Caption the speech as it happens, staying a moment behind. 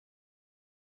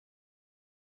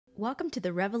Welcome to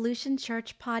the Revolution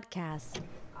Church podcast.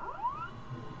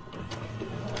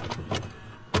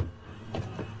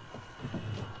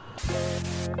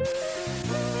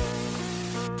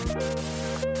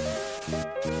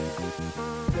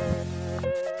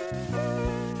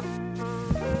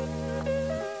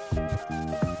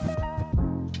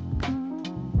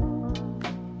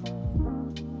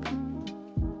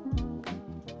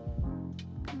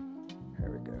 Here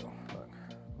we go. Look,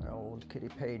 my old kitty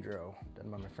Pedro,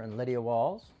 done by my friend Lydia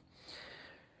Walls.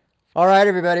 All right,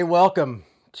 everybody, welcome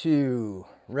to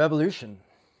Revolution.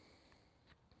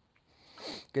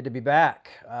 Good to be back.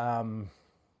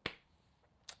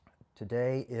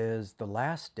 Today is the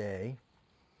last day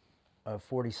of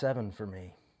 47 for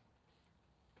me.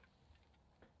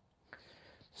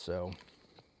 So,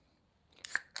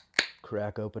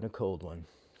 crack open a cold one.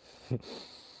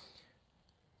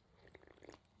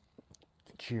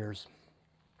 Cheers.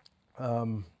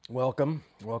 Welcome.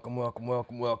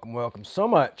 So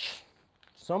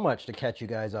much to catch you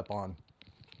guys up on.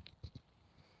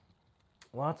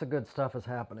 Lots of good stuff is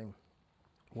happening.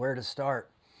 Where to start?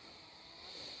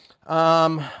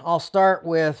 I'll start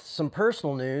with some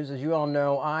personal news. As you all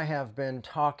know, I have been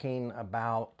talking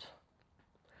about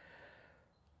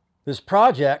this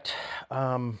project.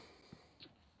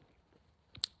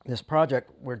 This project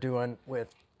we're doing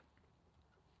with,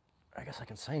 I guess I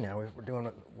can say now, we're doing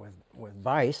it with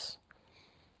Vice.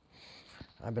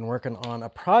 I've been working on a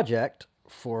project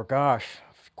for,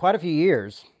 quite a few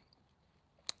years.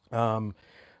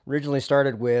 Originally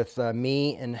started with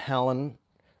me and Helen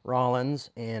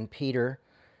Rollins and Peter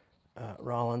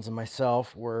Rollins and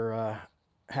myself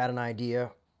had an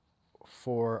idea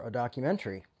for a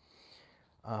documentary.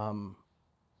 And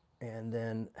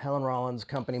then Helen Rollins'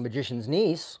 company, Magician's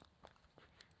Niece,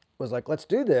 was like, let's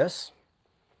do this.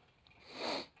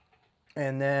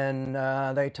 And then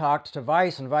they talked to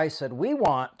Vice, and Vice said, we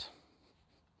want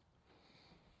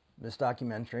this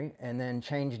documentary, and then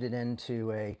changed it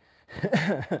into a,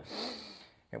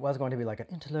 it was going to be like an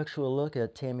intellectual look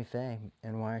at Tammy Faye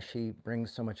and why she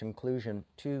brings so much inclusion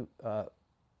to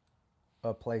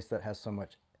a place that has so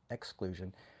much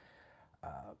exclusion.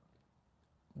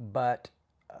 But,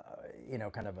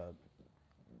 kind of a,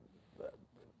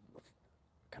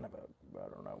 I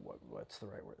don't know what's the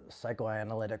right word, a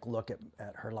psychoanalytic look at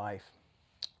her life.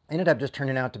 Ended up just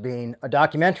turning out to being a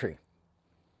documentary,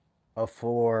 a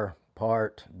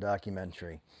 4-part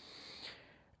documentary.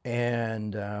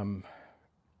 And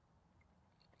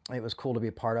it was cool to be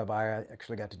a part of. I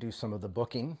actually got to do some of the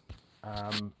booking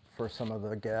for some of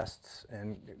the guests,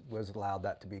 and was allowed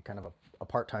that to be kind of a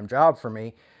part-time job for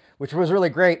me, which was really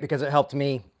great because it helped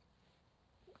me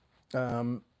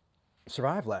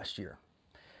survive last year.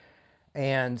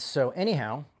 And so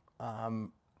anyhow,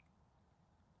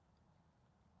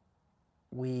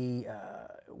 we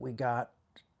got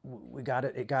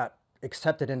it. It got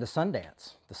accepted into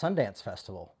Sundance, the Sundance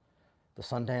Festival, the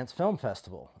Sundance Film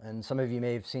Festival. And some of you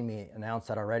may have seen me announce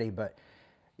that already, but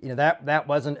that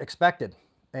wasn't expected.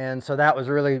 And so that was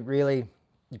really, really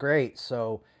great.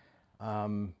 So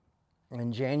in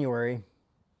January,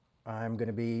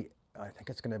 I think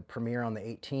it's going to premiere on the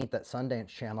 18th at Sundance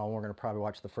Channel. We're going to probably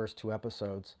watch the first 2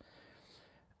 episodes.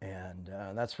 And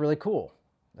that's really cool.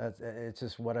 It's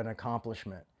just what an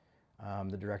accomplishment.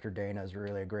 The director, Dana, is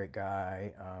really a great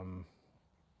guy. I'm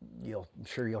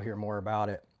sure you'll hear more about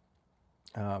it.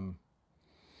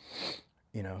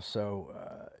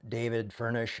 David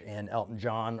Furnish and Elton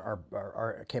John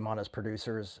came on as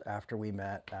producers after we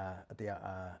met at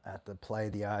the play,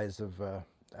 The Eyes of.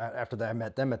 After that, I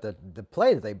met them at the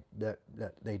play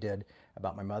that they did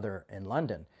about my mother in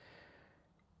London.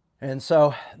 And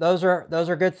so those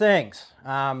are good things.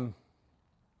 I've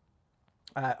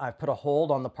put a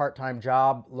hold on the part-time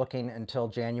job looking until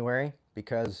January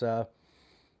because not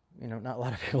a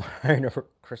lot of people are hiring over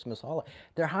Christmas holiday.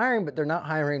 They're hiring, but they're not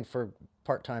hiring for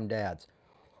part-time dads.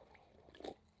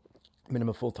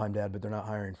 Minimum full-time dad, but they're not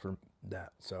hiring for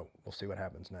that. So we'll see what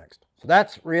happens next. So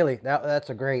that's great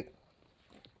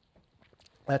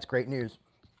news.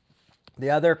 The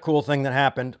other cool thing that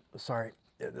happened, sorry,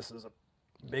 this is a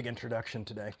big introduction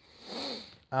today.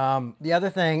 The other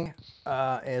thing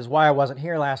is why I wasn't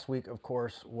here last week, of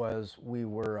course, was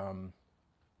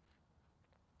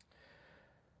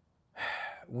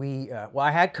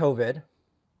I had COVID,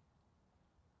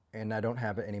 and I don't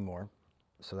have it anymore,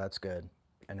 so that's good.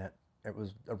 And it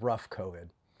was a rough COVID.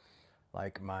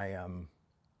 Like my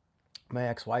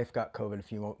ex-wife got COVID a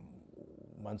few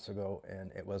months ago,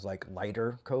 and it was like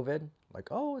lighter COVID, like,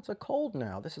 oh, it's a cold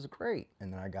now, this is great.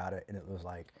 And then I got it, and it was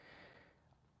like,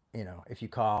 if you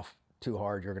cough too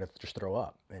hard, you're gonna just throw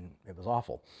up, and it was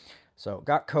awful. So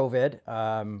got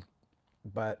COVID,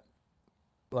 but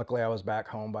luckily I was back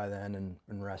home by then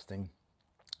and resting.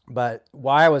 But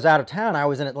while I was out of town, I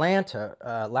was in Atlanta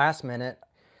last minute.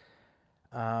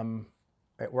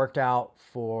 It worked out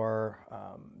for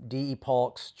D.E.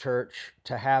 Polk's church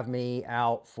to have me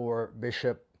out for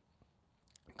Bishop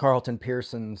Carlton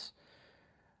Pearson's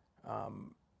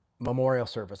memorial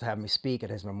service, have me speak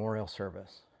at his memorial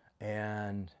service.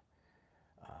 And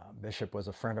Bishop was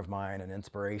a friend of mine, an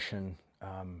inspiration,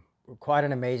 quite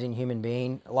an amazing human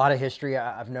being. A lot of history.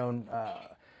 I've known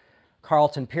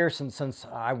Carlton Pearson since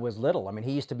I was little. I mean,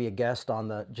 he used to be a guest on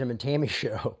the Jim and Tammy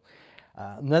show.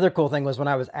 Another cool thing was when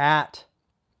I was at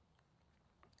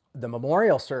the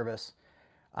memorial service,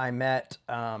 I met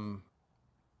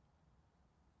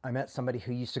somebody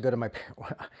who used to go to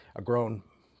a grown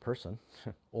person,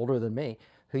 older than me,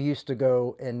 who used to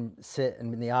go and sit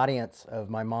in the audience of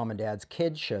my mom and dad's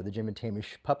kids show, the Jim and Tammy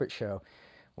puppet show,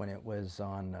 when it was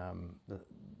on the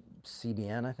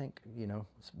CBN, I think,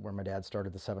 where my dad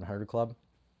started the 700 Club.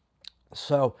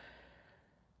 So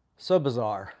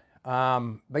bizarre.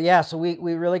 But yeah, so we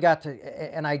really got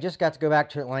to, and I just got to go back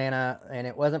to Atlanta, and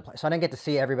it wasn't, so I didn't get to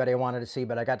see everybody I wanted to see,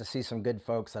 but I got to see some good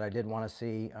folks that I did want to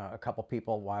see, a couple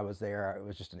people while I was there. It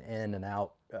was just an in and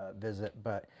out visit,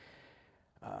 but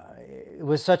it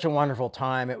was such a wonderful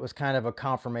time. It was kind of a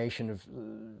confirmation of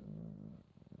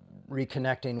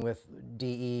reconnecting with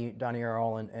D.E. Donnie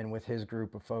Earl and with his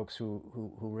group of folks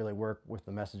who really work with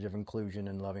the message of inclusion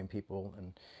and loving people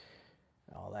and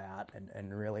all that,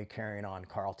 and really carrying on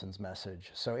Carlton's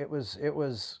message. So it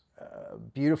was a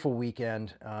beautiful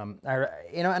weekend. And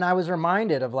I was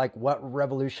reminded of like what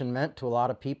Revolution meant to a lot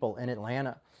of people in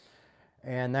Atlanta,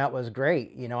 and that was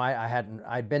great.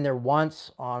 I'd been there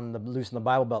once on the Loosen the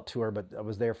Bible Belt tour, but I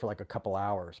was there for like a couple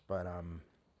hours. But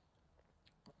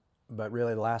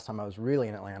really, the last time I was really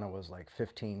in Atlanta was like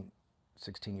 15,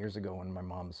 16 years ago when my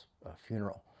mom's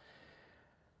funeral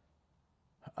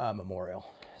memorial.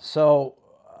 So,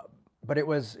 but it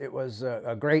was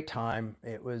a great time.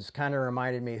 It was kind of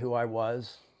reminded me who I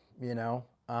was, and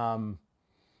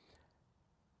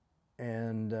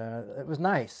it was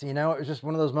nice. It was just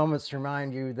one of those moments to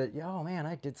remind you that, oh man,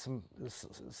 I did some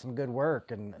good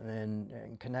work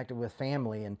and connected with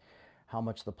family, and how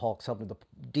much the Polks helped me. The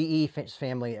D.E.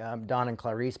 family, Don and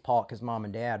Clarice Polk, his mom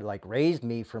and dad, like raised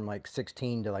me from like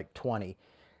 16 to like 20.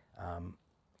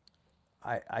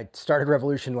 I started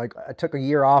Revolution, like I took a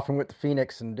year off and went to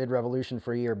Phoenix and did Revolution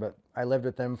for a year, but I lived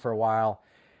with them for a while.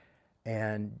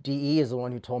 And D.E. is the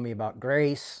one who told me about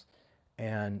Grace,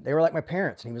 and they were like my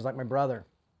parents, and he was like my brother.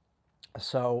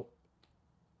 So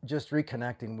just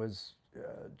reconnecting was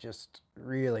just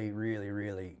really, really,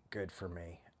 really good for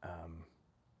me.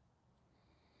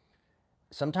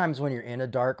 Sometimes when you're in a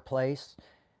dark place,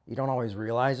 you don't always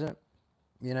realize it,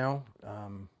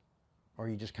 or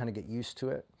you just kind of get used to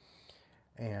it.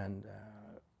 And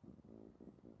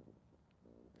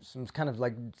some kind of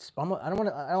like, I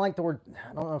don't like the word,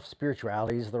 I don't know if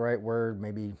spirituality is the right word,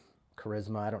 maybe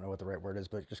charisma, I don't know what the right word is,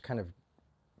 but just kind of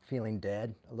feeling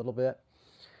dead a little bit.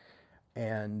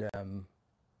 And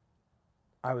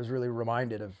I was really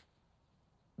reminded of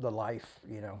the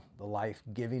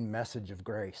life-giving message of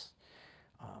grace.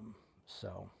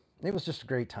 So it was just a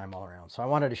great time all around. So I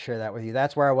wanted to share that with you.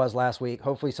 That's where I was last week.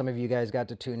 Hopefully some of you guys got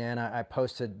to tune in. I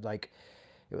posted, like,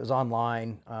 it was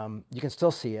online. You can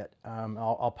still see it.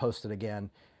 I'll post it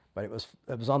again, but it was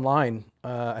online.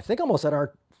 I think almost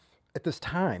at this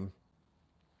time.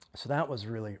 So that was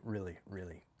really, really,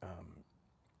 really,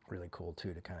 really cool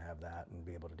too, to kind of have that and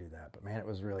be able to do that. But man, it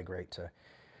was really great to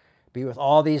be with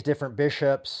all these different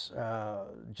bishops,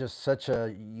 just such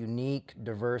a unique,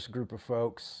 diverse group of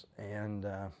folks, and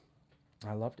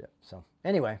I loved it. So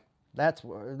anyway, those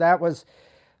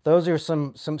are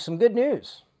some good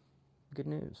news. Good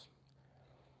news.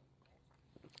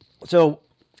 So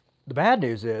the bad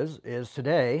news is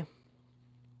today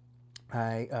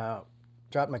I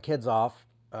dropped my kids off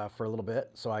for a little bit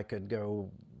so I could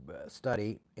go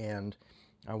study, and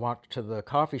I walked to the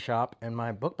coffee shop and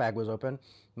my book bag was open.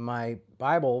 My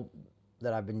Bible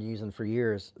that I've been using for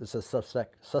years, it says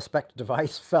suspect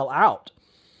device, fell out.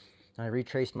 And I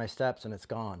retraced my steps and it's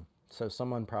gone. So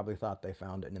someone probably thought they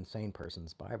found an insane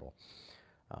person's Bible.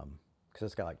 Because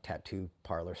it's got like tattoo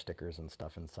parlor stickers and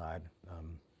stuff inside.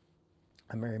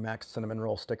 A Mary Mac's cinnamon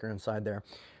roll sticker inside there.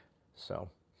 So,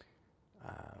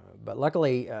 but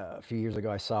luckily a few years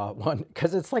ago I saw one,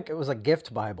 because it was a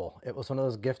gift Bible. It was one of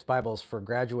those gift Bibles for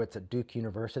graduates at Duke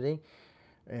University.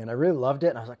 And I really loved it.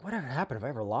 And I was like, whatever happened if I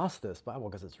ever lost this Bible?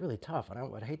 Because it's really tough.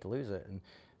 I'd hate to lose it. And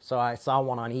so I saw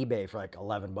one on eBay for like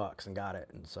 $11 and got it.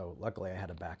 And so luckily I had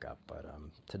a backup. But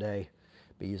today,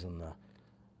 be using the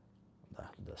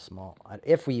small.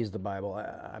 If we use the Bible,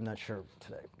 I'm not sure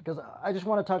today, because I just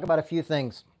want to talk about a few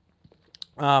things.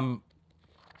 We're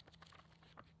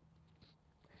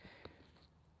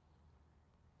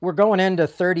going into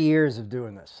 30 years of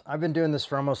doing this. I've been doing this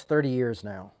for almost 30 years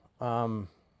now,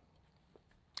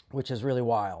 which is really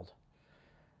wild.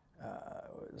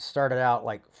 Started out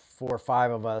like 4 or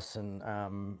 5 of us,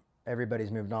 and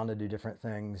everybody's moved on to do different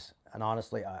things. And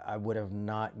honestly, I would have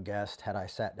not guessed had I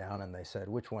sat down and they said,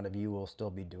 which one of you will still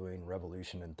be doing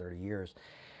Revolution in 30 years?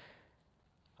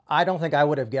 I don't think I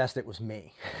would have guessed it was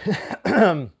me.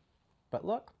 But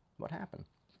look what happened.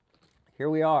 Here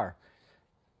we are,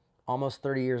 almost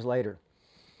 30 years later.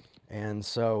 And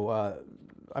so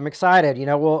I'm excited. You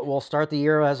know, we'll start the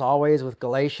year as always with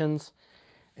Galatians,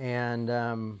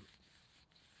 and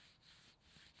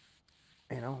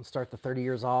you know, start the 30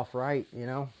 years off right, you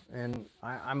know. And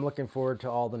I'm looking forward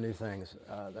to all the new things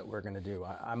that we're going to do.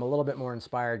 I'm a little bit more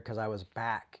inspired because I was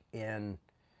back in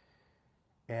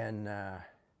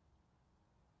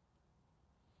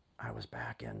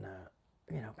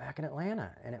you know, back in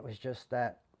Atlanta, and it was just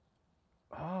that,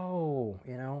 oh,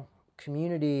 you know,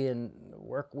 community and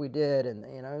work we did, and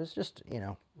you know, it was just, you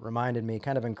know, reminded me,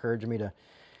 kind of encouraged me to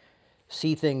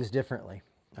see things differently.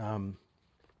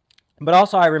 But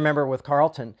also, I remember with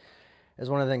Carlton, as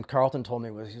one of the things Carlton told me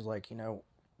was, he's like, you know,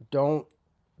 don't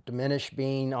diminish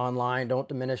being online, don't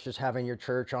diminish just having your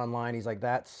church online. He's like,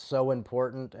 that's so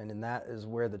important, and that is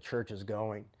where the church is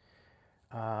going.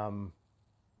 So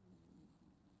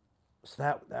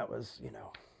that was, you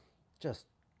know, just,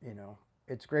 you know,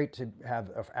 it's great to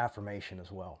have affirmation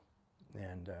as well,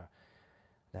 and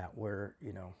that we're,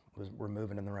 you know, we're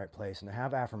moving in the right place, and to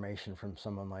have affirmation from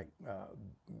someone like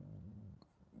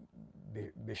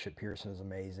Bishop Pearson is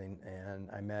amazing. And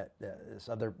I met this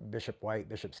other Bishop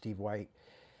Steve White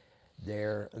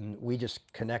there, and we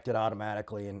just connected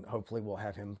automatically, and hopefully we'll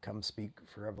have him come speak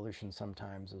for Revolution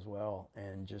sometimes as well.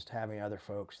 And just having other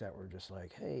folks that were just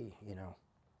like, hey, you know,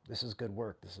 this is good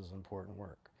work, this is important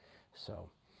work. So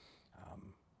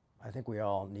I think we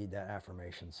all need that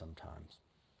affirmation sometimes.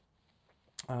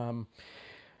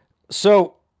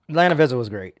 So Atlanta visit was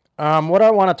great. What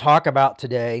I want to talk about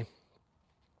today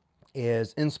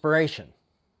is inspiration.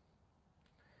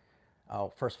 Oh,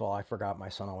 first of all, I forgot. My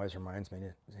son always reminds me.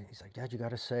 He's like, Dad, you got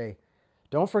to say,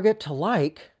 don't forget to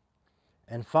like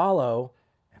and follow.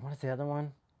 And what is the other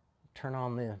one? Turn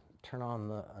on the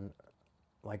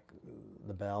like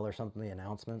the bell or something, the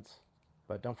announcements.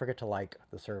 But don't forget to like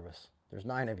the service. There's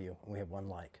 9 of you, and we have 1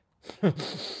 like.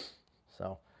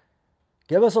 So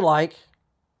give us a like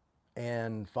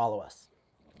and follow us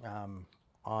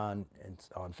on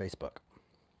Facebook,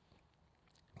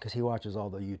 because he watches all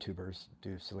the YouTubers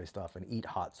do silly stuff and eat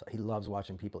hot stuff. He loves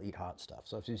watching people eat hot stuff.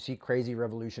 So if you see crazy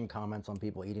Revolution comments on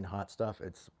people eating hot stuff,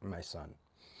 it's my son,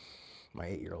 my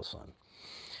 8-year-old son.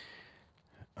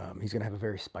 He's going to have a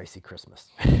very spicy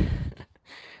Christmas.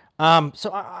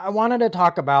 So I wanted to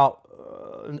talk about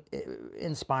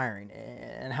inspiring,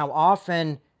 and how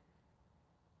often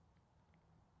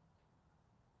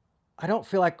I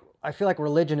feel like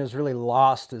religion is really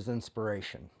lost as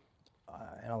inspiration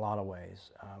in a lot of ways.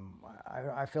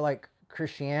 I feel like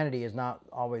Christianity is not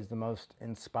always the most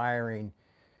inspiring.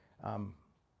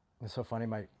 It's so funny,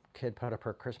 my kid put up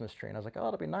her Christmas tree, and I was like, oh,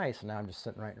 that'll be nice. And now I'm just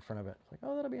sitting right in front of it. It's like,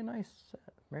 oh, that'll be a nice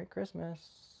Merry Christmas,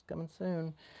 coming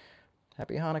soon.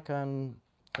 Happy Hanukkah, and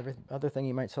every other thing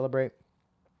you might celebrate.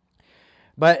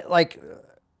 But like,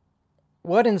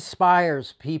 what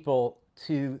inspires people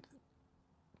to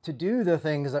do the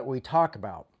things that we talk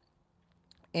about?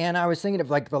 And I was thinking of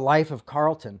like the life of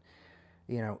Carlton.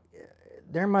 You know,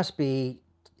 there must be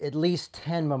at least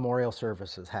 10 memorial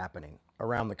services happening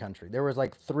around the country. There was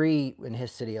like 3 in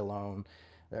his city alone.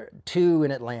 There 2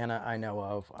 in Atlanta I know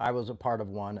of. I was a part of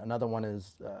one. Another one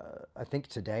is, I think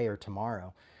today or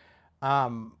tomorrow.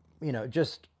 You know,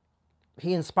 just,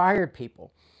 he inspired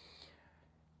people.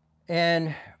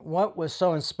 And what was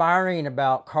so inspiring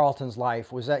about Carlton's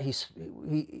life was that he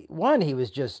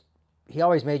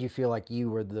always made you feel like you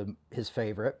were his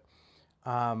favorite,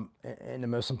 and the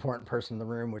most important person in the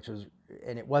room,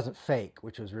 and it wasn't fake,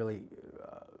 which was really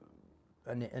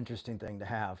an interesting thing to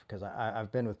have, because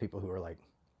I've been with people who are like,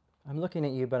 I'm looking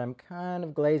at you, but I'm kind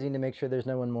of glazing to make sure there's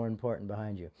no one more important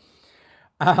behind you.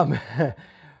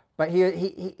 But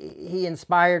he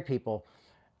inspired people,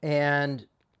 and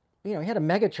you know, he had a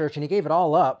mega church, and he gave it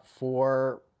all up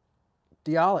for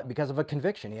theology because of a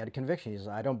conviction. He had a conviction. He said,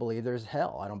 I don't believe there's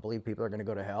hell. I don't believe people are going to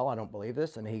go to hell. I don't believe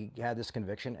this. And he had this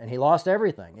conviction, and he lost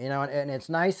everything. You know, and it's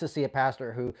nice to see a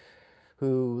pastor who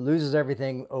loses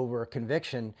everything over a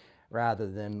conviction rather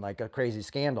than like a crazy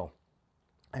scandal.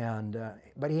 And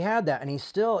but he had that, and he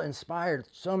still inspired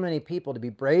so many people to be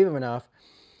brave enough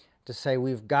to say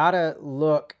we've got to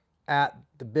look at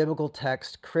the biblical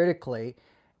text critically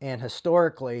and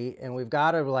historically, and we've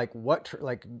got to like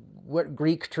what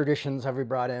Greek traditions have we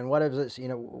brought in? What is this? You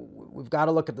know, we've got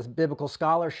to look at this biblical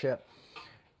scholarship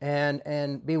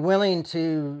and be willing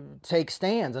to take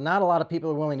stands. And not a lot of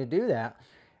people are willing to do that.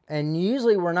 And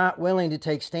usually we're not willing to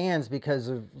take stands because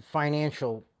of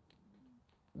financial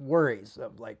worries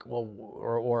of like, well,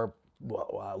 or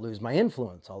well, I'll lose my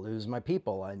influence, I'll lose my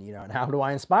people, and you know, and how do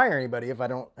I inspire anybody if I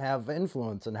don't have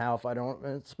influence, and how if I don't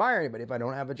inspire anybody if I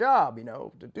don't have a job, you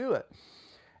know, to do it.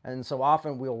 And so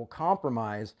often we will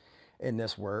compromise in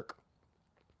this work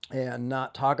and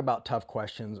not talk about tough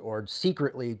questions, or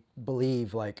secretly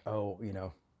believe like, oh, you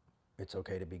know, it's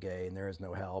okay to be gay and there is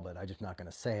no hell, but I'm just not going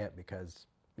to say it because,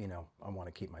 you know, I want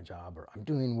to keep my job, or I'm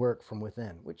doing work from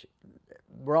within, which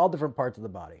we're all different parts of the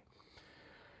body.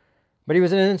 But he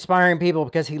was inspiring people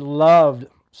because he loved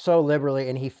so liberally,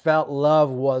 and he felt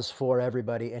love was for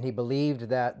everybody, and he believed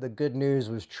that the good news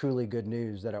was truly good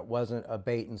news, that it wasn't a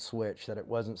bait and switch, that it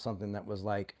wasn't something that was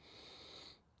like,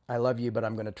 I love you, but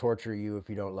I'm going to torture you if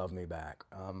you don't love me back.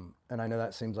 And I know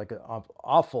that seems like an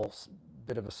awful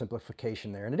bit of a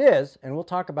simplification there, and it is, and we'll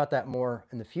talk about that more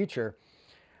in the future.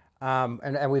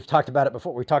 And we've talked about it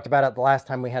before. We talked about it the last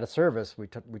time we had a service. We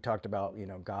talked about, you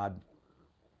know, God,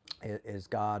 is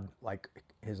God like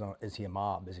his own, is he a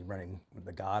mob? Is he running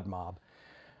the God mob,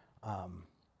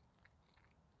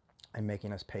 and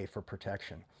making us pay for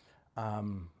protection?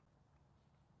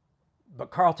 But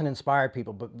Carlton inspired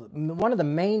people. But one of the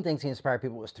main things he inspired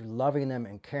people was through loving them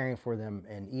and caring for them,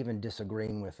 and even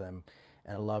disagreeing with them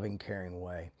in a loving, caring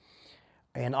way.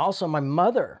 And also my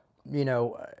mother, you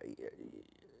know,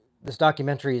 this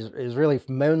documentary is really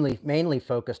mainly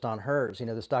focused on hers. You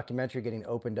know, this documentary getting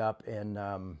opened up and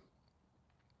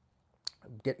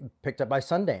get picked up by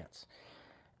Sundance,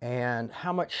 and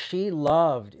how much she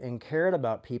loved and cared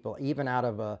about people, even out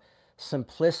of a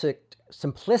simplistic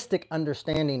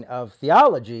understanding of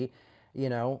theology. You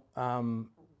know,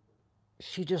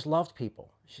 she just loved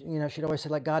people. You know, she'd always say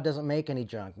like, God doesn't make any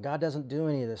junk. God doesn't do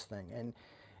any of this thing. And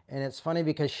it's funny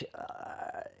because she,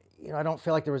 you know, I don't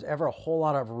feel like there was ever a whole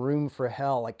lot of room for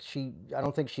hell. Like I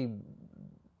don't think she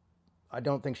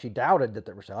doubted that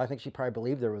there was hell. I think she probably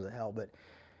believed there was a hell, but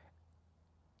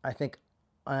I think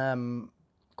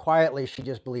quietly she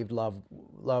just believed love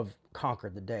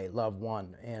conquered the day, love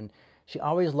won, and she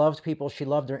always loved people. She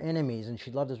loved her enemies, and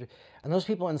she loved those, and those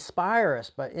people inspire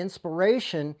us. But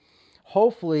inspiration,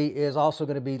 hopefully, is also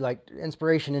going to be like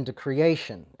inspiration into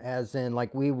creation, as in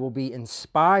like we will be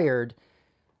inspired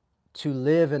to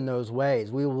live in those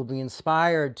ways. We will be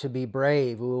inspired to be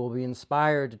brave. We will be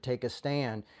inspired to take a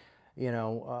stand. You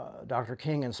know, Dr.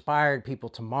 King inspired people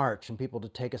to march, and people to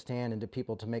take a stand, and to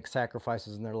people to make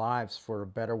sacrifices in their lives for a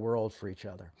better world for each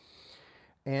other.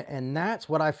 And that's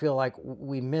what I feel like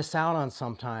we miss out on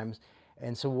sometimes.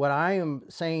 And so what I am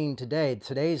saying today,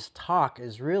 today's talk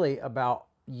is really about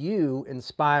you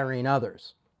inspiring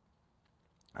others.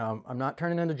 I'm not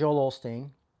turning into Joel Osteen,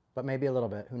 but maybe a little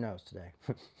bit. Who knows today?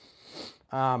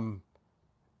 Because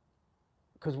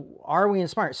are we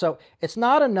inspired? So it's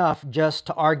not enough just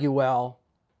to argue well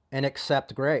and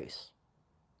accept grace.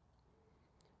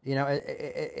 You know, I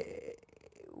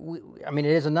mean,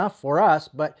 it is enough for us,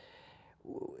 but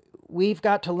we've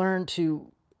got to learn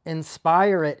to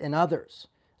inspire it in others.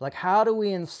 Like, how do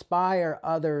we inspire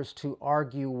others to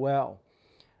argue well?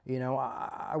 You know,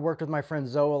 I worked with my friend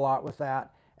Zoe a lot with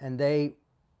that, and they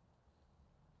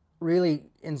really,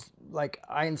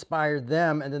 I inspired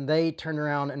them, and then they turned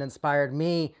around and inspired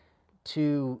me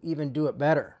to even do it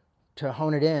better, to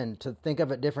hone it in, to think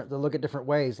of it different, to look at different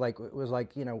ways. Like, it was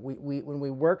like, you know, we when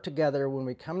we work together, when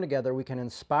we come together, we can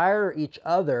inspire each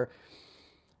other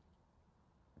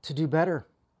to do better,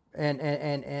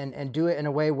 and do it in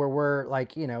a way where we're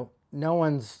like, you know, no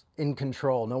one's in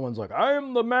control. No one's like, I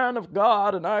am the man of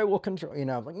God and I will control, you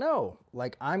know, like, no,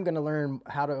 like, I'm going to learn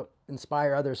how to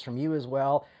inspire others from you as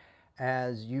well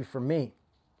as you from me.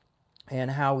 And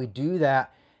how we do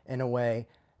that in a way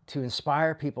to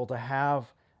inspire people to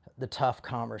have the tough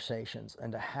conversations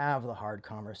and to have the hard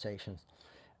conversations,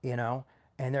 you know.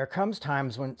 And there comes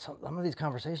times when some of these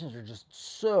conversations are just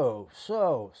so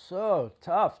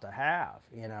tough to have,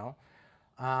 you know.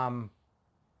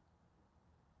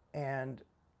 And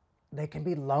they can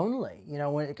be lonely, you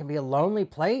know, when it can be a lonely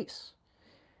place.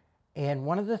 And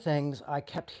one of the things I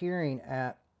kept hearing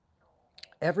at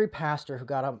every pastor who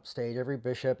got up stage, every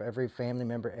bishop, every family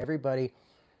member, everybody,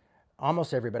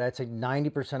 almost everybody, I'd say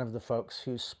 90% of the folks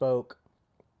who spoke,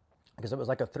 because it was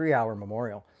like a 3-hour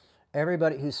memorial,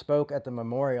 Everybody who spoke at the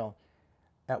memorial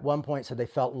at one point said they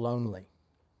felt lonely.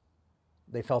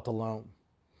 They felt alone.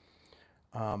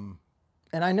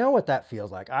 And I know what that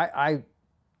feels like. I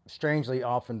strangely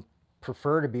often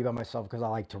prefer to be by myself because I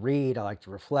like to read, I like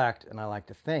to reflect, and I like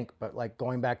to think. But like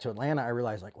going back to Atlanta, I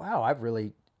realized like, wow,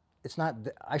 it's not,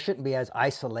 I shouldn't be as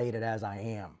isolated as I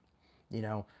am. You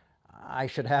know, I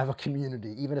should have a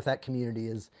community, even if that community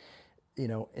is,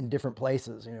 in different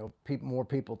places, more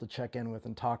people to check in with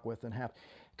and talk with and have,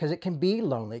 because it can be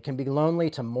lonely. It can be lonely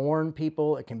to mourn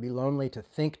people. It can be lonely to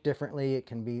think differently. It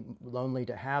can be lonely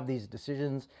to have these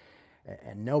decisions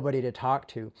and nobody to talk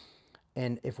to.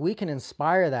 And if we can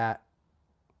inspire that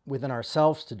within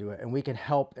ourselves to do it, and we can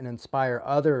help and inspire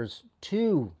others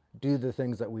to do the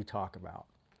things that we talk about,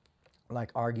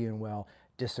 like arguing well,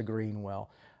 disagreeing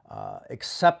well,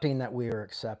 accepting that we are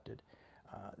accepted,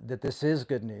 that this is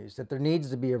good news, that there needs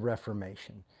to be a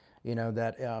reformation,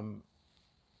 that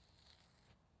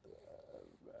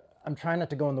I'm trying not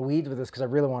to go in the weeds with this because I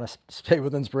really want to stay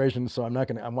with inspiration. So I'm not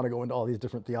going to, I want to go into all these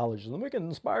different theologies and we can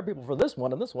inspire people for this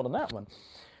one and this one and that one.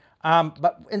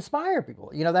 But inspire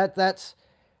people, that's,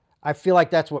 I feel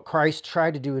like that's what Christ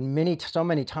tried to do in so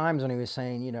many times when he was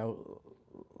saying,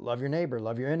 love your neighbor,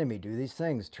 love your enemy, do these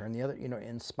things, turn the other,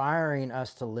 inspiring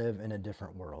us to live in a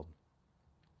different world.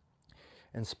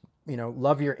 And,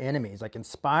 love your enemies, like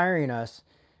inspiring us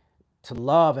to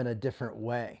love in a different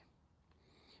way.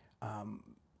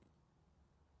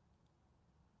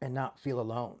 And not feel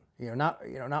alone,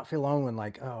 not feel alone when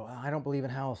like, oh, I don't believe in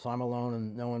hell, so I'm alone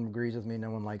and no one agrees with me, no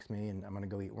one likes me, and I'm going to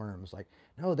go eat worms. Like,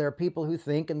 no, there are people who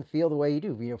think and feel the way you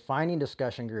do, finding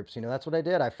discussion groups, that's what I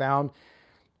did. I found,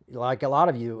 like a lot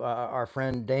of you, our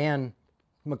friend Dan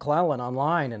McClellan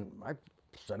online, and I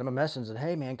sent him a message and said,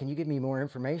 hey man, can you give me more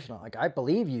information? Like, I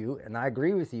believe you and I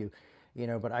agree with you,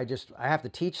 but I have to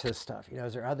teach this stuff.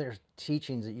 Is there other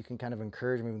teachings that you can kind of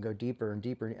encourage me and go deeper and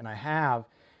deeper? And I have.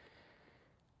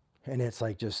 And it's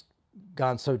like just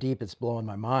gone so deep, it's blowing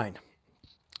my mind.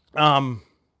 But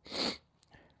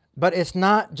it's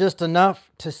not just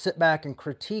enough to sit back and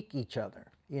critique each other.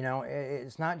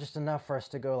 It's not just enough for us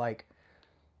to go like,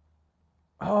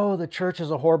 oh, the church is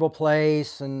a horrible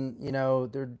place and,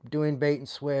 they're doing bait and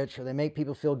switch, or they make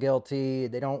people feel guilty.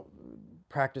 They don't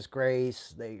practice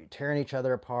grace. They tearing each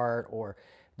other apart, or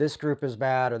this group is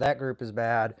bad or that group is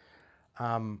bad.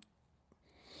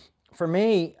 For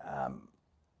me,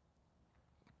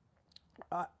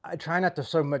 I try not to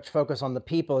so much focus on the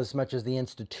people as much as the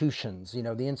institutions,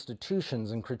 the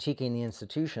institutions, and critiquing the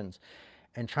institutions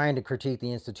and trying to critique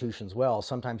the institutions well.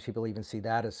 Sometimes people even see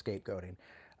that as scapegoating.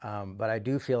 But I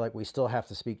do feel like we still have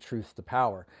to speak truth to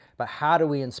power. But how do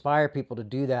we inspire people to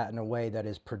do that in a way that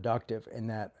is productive and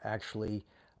that actually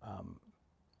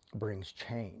brings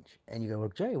change? And you go, well,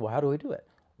 Jay, well, how do we do it?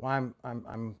 Well,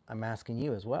 I'm asking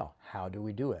you as well. How do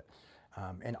we do it?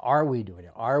 And are we doing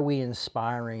it? Are we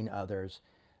inspiring others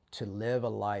to live a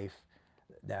life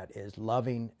that is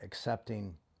loving,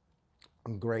 accepting,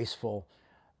 and graceful,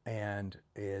 and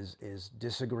is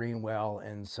disagreeing well?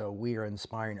 And so we are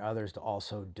inspiring others to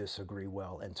also disagree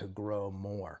well and to grow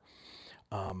more.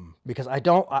 Because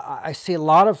I see a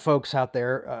lot of folks out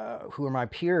there who are my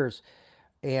peers,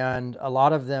 and a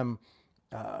lot of them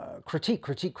critique,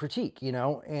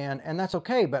 and that's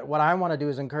okay. But what I want to do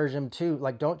is encourage them to,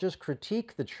 like, don't just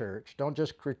critique the church, don't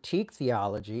just critique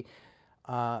theology,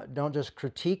 don't just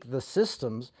critique the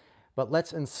systems, but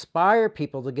let's inspire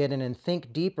people to get in and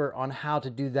think deeper on how to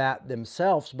do that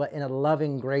themselves, but in a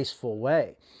loving, graceful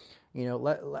way.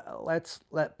 Let's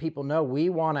let people know we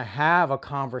want to have a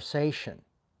conversation.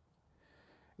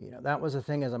 That was the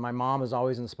thing, is that my mom has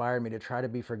always inspired me to try to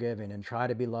be forgiving and try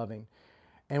to be loving.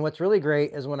 And what's really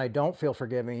great is when I don't feel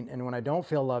forgiving and when I don't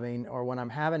feel loving, or when I'm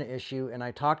having an issue and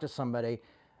I talk to somebody,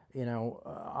 I'll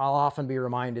often be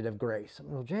reminded of grace.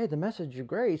 Well, Jay, the message of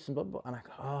grace, and blah, blah. And I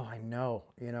go, oh, I know,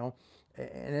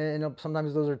 and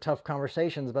sometimes those are tough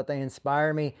conversations, but they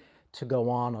inspire me to go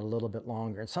on a little bit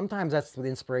longer. And sometimes that's the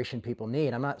inspiration people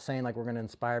need. I'm not saying like we're going to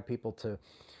inspire people to,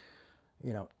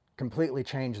 completely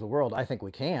change the world. I think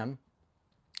we can.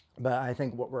 But I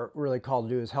think what we're really called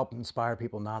to do is help inspire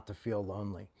people not to feel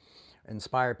lonely,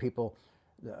 inspire people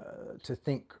to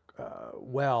think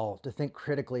well, to think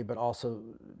critically, but also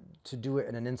to do it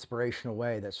in an inspirational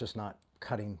way that's just not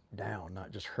cutting down,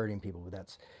 not just hurting people. But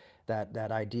that's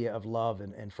that idea of love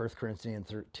in 1 Corinthians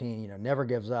 13, never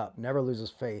gives up, never loses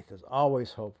faith, is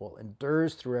always hopeful,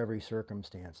 endures through every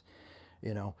circumstance,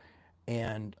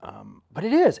 and but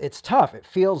it's tough. It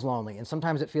feels lonely, and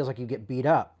sometimes it feels like you get beat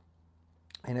up.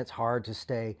 And it's hard to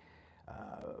stay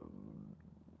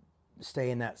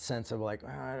in that sense of like,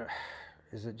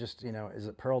 Is it just, is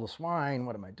it pearl to swine?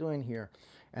 What am I doing here?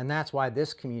 And that's why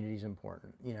this community is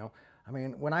important. I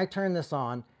mean, when I turn this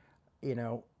on, you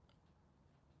know,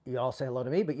 you all say hello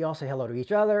to me, but you all say hello to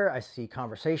each other. I see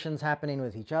conversations happening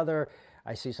with each other.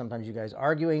 I see sometimes you guys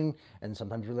arguing and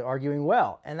sometimes really arguing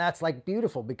well. And that's like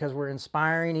beautiful because we're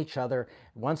inspiring each other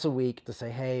once a week to say,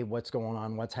 hey, what's going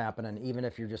on? What's happening? Even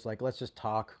if you're just like, let's just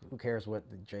talk. Who cares what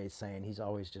Jay's saying? He's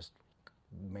always just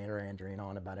meandering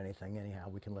on about anything. Anyhow,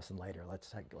 we can listen later.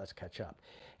 Let's catch up.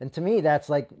 And to me, that's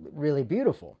like really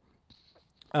beautiful.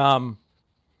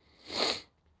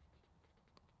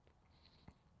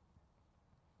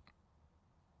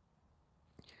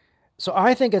 So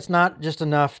I think it's not just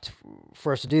enough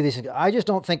for us to do these things. I just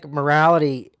don't think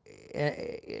morality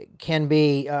can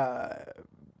be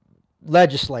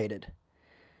legislated,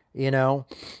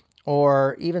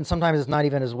 or even sometimes it's not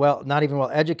even well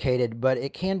educated, but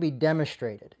it can be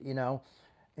demonstrated,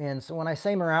 And so when I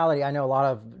say morality, I know a lot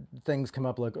of things come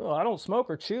up like, oh, I don't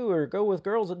smoke or chew or go with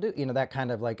girls that do, that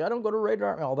kind of like, I don't go to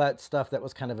radar, all that stuff that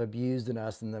was kind of abused in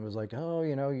us. And then was like, oh,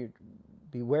 you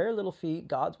beware little feet,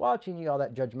 God's watching you, all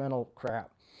that judgmental crap.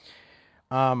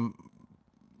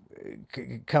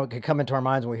 Could come into our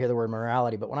minds when we hear the word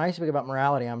morality. But when I speak about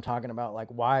morality, I'm talking about like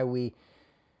why we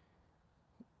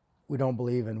don't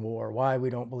believe in war, why we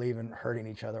don't believe in hurting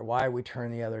each other, why we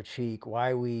turn the other cheek,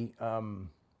 why we're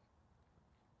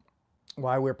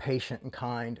patient and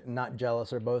kind and not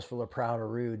jealous or boastful or proud or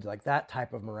rude, like that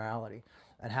type of morality,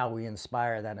 and how we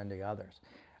inspire that into others.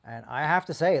 And I have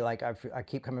to say, like, I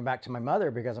keep coming back to my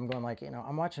mother because I'm going like,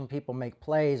 I'm watching people make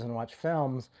plays and watch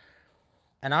films,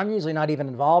 and I'm usually not even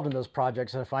involved in those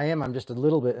projects. And if I am, I'm just a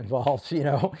little bit involved,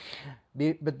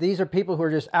 But these are people who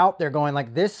are just out there going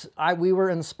like this. We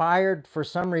were inspired for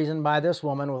some reason by this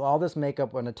woman with all this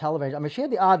makeup and a televangelist. I mean, she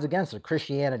had the odds against her.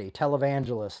 Christianity,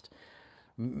 televangelist,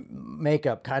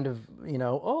 makeup, kind of,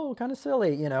 kind of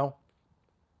silly,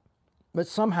 But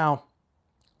somehow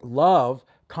love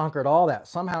conquered all that.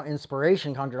 Somehow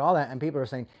inspiration conquered all that. And people are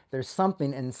saying there's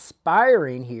something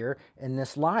inspiring here in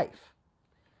this life.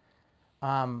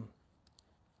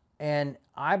 And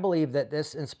I believe that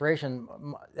this inspiration,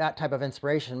 that type of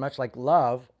inspiration, much like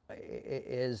love,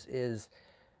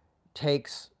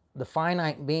 takes the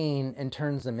finite being and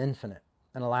turns them infinite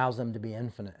and allows them to be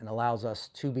infinite and allows us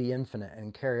to be infinite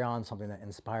and carry on something that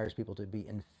inspires people to be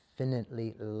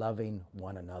infinitely loving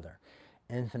one another,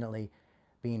 infinitely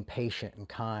being patient and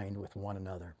kind with one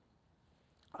another.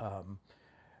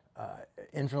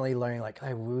 Infinitely learning like,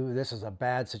 hey, this is a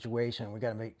bad situation. We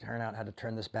got to turn out how to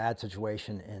turn this bad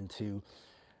situation into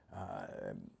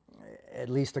at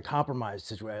least a compromised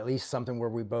situation, at least something where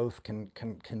we both can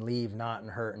leave not in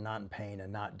hurt and not in pain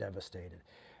and not devastated.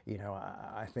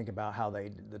 I think about how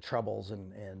the troubles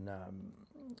in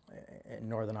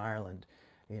Northern Ireland,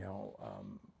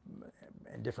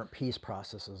 and different peace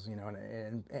processes,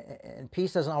 and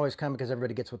peace doesn't always come because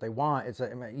everybody gets what they want.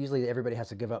 Usually everybody has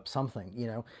to give up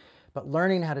something, but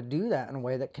learning how to do that in a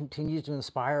way that continues to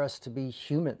inspire us to be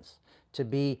humans, to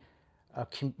be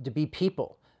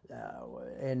people,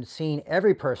 and seeing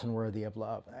every person worthy of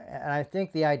love. And I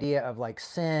think the idea of like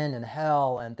sin and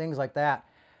hell and things like that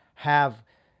have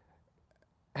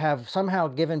somehow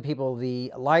given people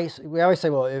the license. We always say,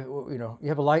 well, you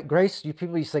have a grace. You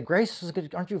say grace is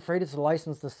good. Aren't you afraid it's a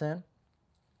license to sin?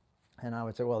 And I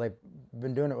would say, well, they've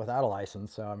been doing it without a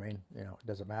license, so I mean, it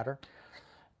doesn't matter.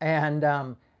 And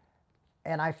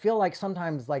I feel like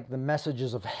sometimes like the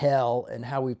messages of hell and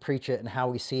how we preach it and how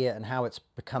we see it and how it's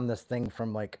become this thing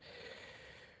from like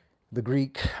the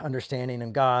Greek understanding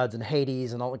and gods and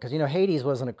Hades and all, because Hades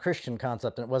wasn't a Christian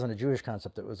concept and it wasn't a Jewish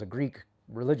concept. It was a Greek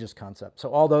religious concept. So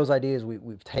all those ideas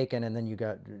we've taken, and then you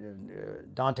got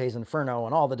Dante's Inferno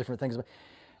and all the different things.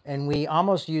 And we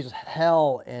almost use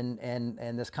hell and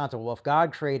this concept. Well, if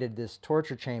God created this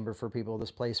torture chamber for people,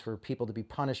 this place for people to be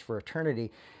punished for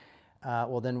eternity,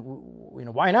 well then,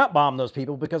 why not bomb those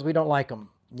people because we don't like them,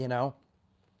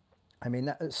 I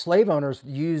mean, slave owners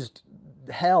used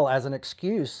hell as an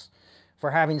excuse for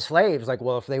having slaves. Like,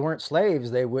 well, if they weren't slaves,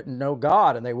 they wouldn't know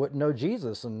God and they wouldn't know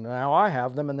Jesus. And now I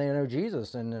have them and they know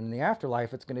Jesus. And in the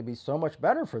afterlife, it's going to be so much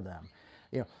better for them.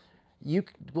 You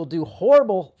will do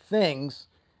horrible things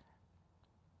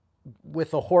with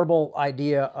the horrible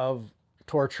idea of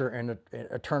torture and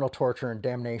eternal torture and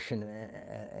damnation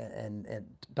and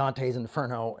Dante's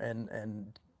Inferno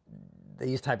and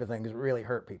these type of things really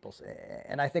hurt people.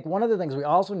 And I think one of the things we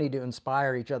also need to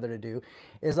inspire each other to do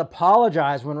is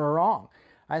apologize when we're wrong.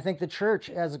 I think the church,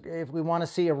 if we want to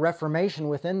see a reformation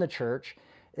within the church,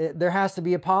 there has to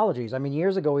be apologies. I mean,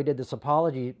 years ago we did this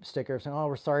apology sticker saying, oh,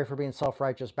 we're sorry for being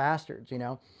self-righteous bastards,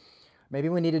 Maybe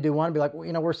we need to do one and be like,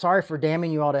 well, we're sorry for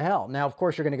damning you all to hell. Now, of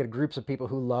course, you're going to get groups of people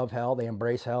who love hell. They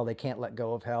embrace hell. They can't let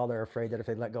go of hell. They're afraid that if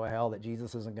they let go of hell, that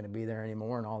Jesus isn't going to be there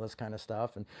anymore and all this kind of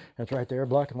stuff. And it's right there,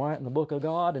 black and white in the book of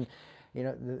God. And,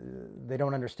 they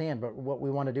don't understand. But what we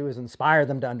want to do is inspire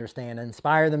them to understand,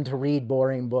 inspire them to read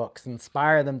boring books,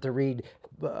 inspire them to read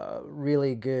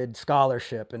really good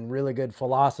scholarship and really good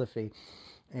philosophy,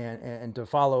 and to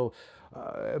follow,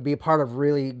 be a part of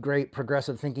really great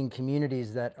progressive thinking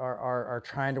communities that are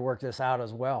trying to work this out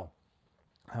as well.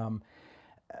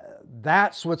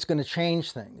 That's what's going to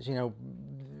change things.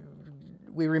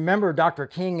 We remember Dr.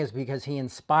 King is because he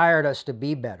inspired us to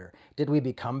be better. Did we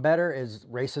become better? Is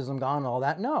racism gone and all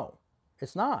that? No,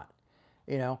 it's not.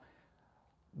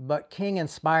 But King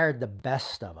inspired the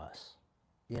best of us.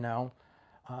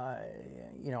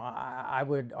 I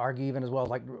would argue even as well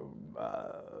like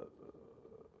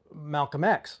Malcolm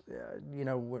X,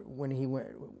 when he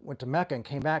went to Mecca and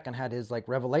came back and had his like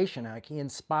revelation, like he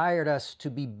inspired us to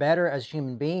be better as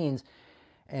human beings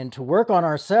and to work on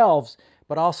ourselves,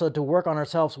 but also to work on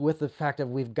ourselves with the fact that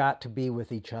we've got to be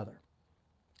with each other.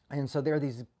 And so there are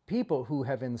these people who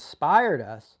have inspired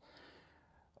us,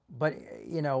 but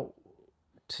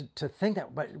to think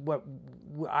that, but what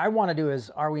I want to do is,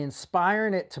 are we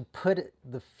inspiring it to put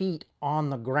the feet on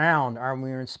the ground? Are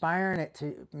we inspiring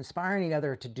each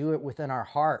other to do it within our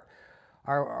heart?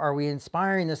 Are we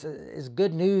inspiring this as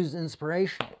good news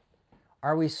inspirational?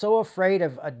 Are we so afraid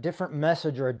of a different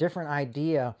message or a different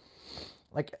idea?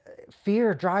 Like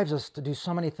fear drives us to do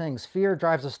so many things. Fear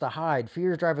drives us to hide.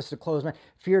 Fear drives us to close.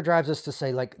 Fear drives us to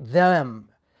say like them,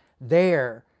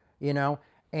 there,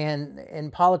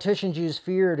 And politicians use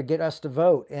fear to get us to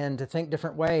vote and to think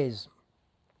different ways.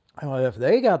 Well, if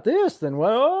they got this, then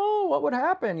what would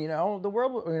happen? The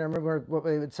world. Remember what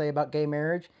they would say about gay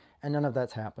marriage, and none of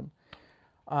that's happened.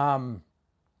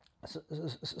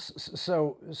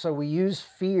 So we use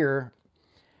fear,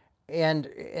 and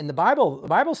in the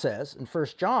Bible says in 1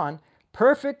 John,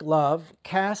 perfect love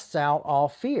casts out all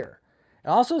fear. It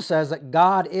also says that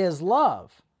God is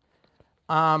love.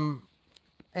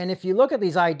 And if you look at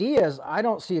these ideas, I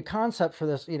don't see a concept for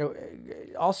this.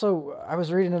 Also, I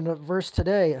was reading a verse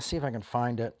today. Let's see if I can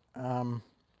find it.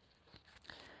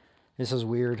 This is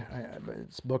weird.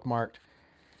 It's bookmarked.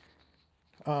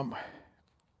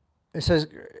 It says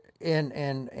in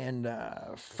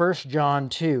 1 John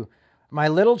 2, my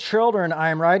little children, I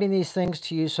am writing these things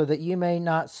to you so that you may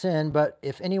not sin. But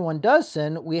if anyone does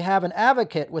sin, we have an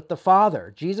advocate with the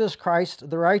Father, Jesus Christ,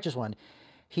 the righteous one.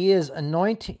 He is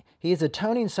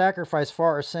atoning sacrifice for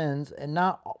our sins, and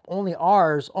not only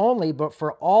ours only, but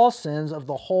for all sins of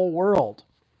the whole world.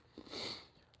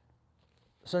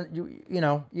 So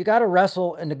you got to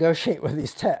wrestle and negotiate with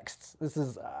these texts.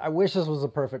 I wish this was a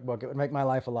perfect book. It would make my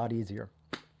life a lot easier.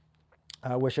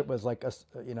 I wish it was like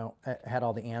had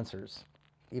all the answers,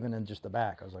 even in just the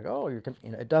back. I was like, oh,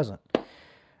 it doesn't.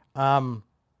 But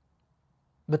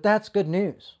that's good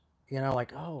news.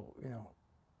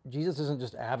 Jesus isn't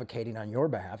just advocating on your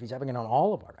behalf. He's advocating on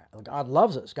all of our behalf. God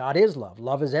loves us. God is love.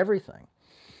 Love is everything.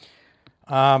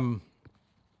 And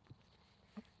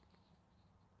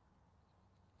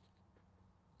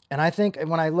I think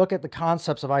when I look at the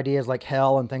concepts of ideas like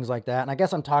hell and things like that, and I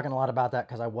guess I'm talking a lot about that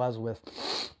because I was with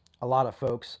a lot of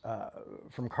folks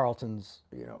from Carlton's,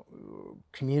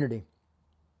 community.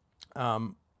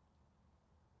 And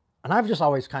I've just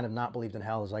always kind of not believed in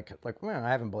hell. It's like, man, I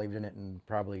haven't believed in it in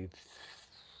probably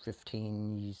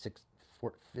 15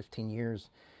 years.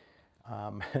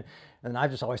 And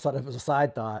I've just always thought it was a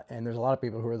side thought. And there's a lot of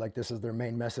people who are like, this is their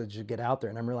main message to get out there.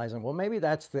 And I'm realizing, well, maybe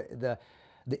that's the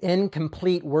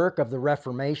incomplete work of the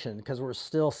Reformation, because we're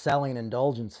still selling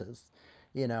indulgences.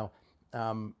 We're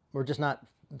just not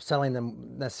selling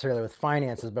them necessarily with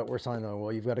finances, but we're selling them,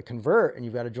 well, you've got to convert and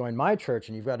you've got to join my church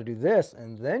and you've got to do this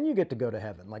and then you get to go to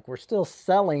heaven. Like we're still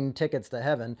selling tickets to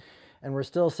heaven, and we're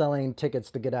still selling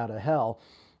tickets to get out of hell.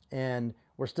 And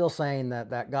we're still saying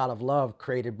that God of love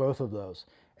created both of those.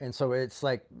 And so it's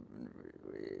like,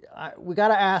 we got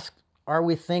to ask, are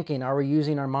we thinking? Are we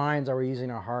using our minds? Are we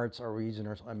using our hearts? Are we using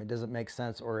does it make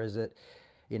sense? Or is it,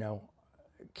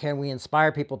 can we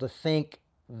inspire people to think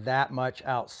that much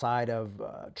outside of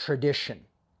tradition?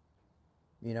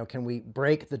 Can we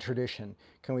break the tradition?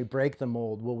 Can we break the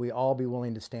mold? Will we all be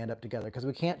willing to stand up together? Because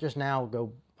we can't just now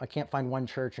go, I can't find one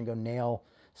church and go nail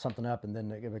something up and then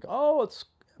they like, oh,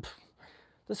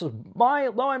 this is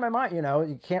blowing my mind.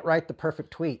 You can't write the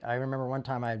perfect tweet. I remember one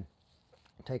time I'd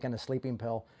taken a sleeping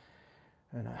pill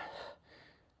and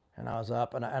I was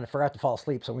up and I forgot to fall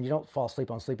asleep. So when you don't fall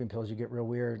asleep on sleeping pills, you get real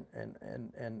weird.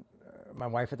 And my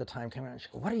wife at the time came in and she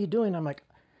goes, what are you doing? I'm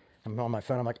on my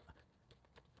phone. I'm like,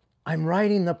 I'm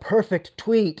writing the perfect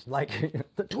tweet, like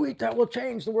the tweet that will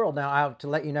change the world. Now, I have to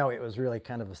let you know, it was really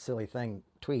kind of a silly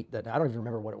tweet that I don't even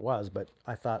remember what it was, but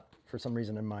I thought for some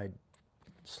reason in my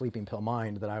sleeping pill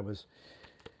mind that I was,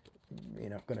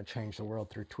 going to change the world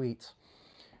through tweets.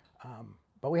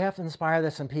 But we have to inspire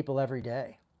this in people every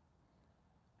day.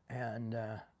 And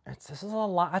this is a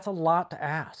lot. That's a lot to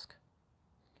ask,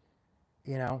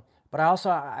 But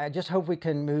I just hope we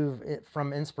can move it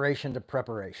from inspiration to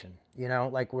preparation.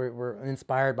 Like we're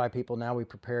inspired by people now. We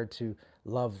prepared to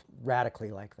love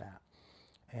radically like that.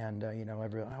 And I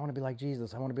want to be like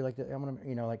Jesus. I want to be like I want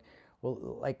to,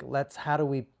 how do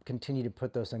we continue to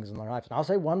put those things in our lives? And I'll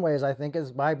say one way is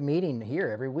by meeting here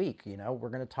every week. We're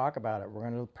going to talk about it. We're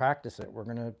going to practice it. We're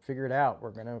going to figure it out.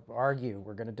 We're going to argue.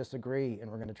 We're going to disagree,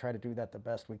 and we're going to try to do that the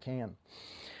best we can.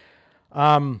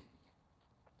 Let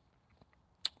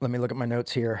me look at my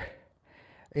notes here.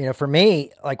 For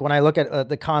me, like when I look at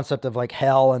the concept of like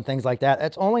hell and things like that,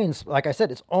 it's only, like I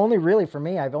said, it's only really for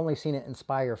me, I've only seen it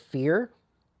inspire fear.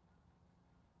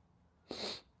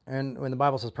 And when the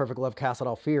Bible says perfect love casts out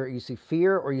all fear, you see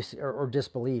fear or you see or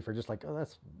disbelief, or just like, oh,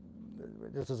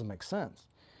 this doesn't make sense.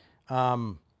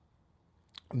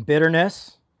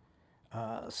 Bitterness,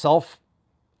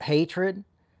 self-hatred,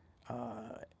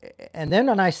 and then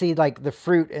when I see like the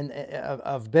fruit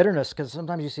of bitterness, because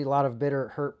sometimes you see a lot of bitter,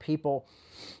 hurt people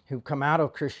who come out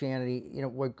of Christianity.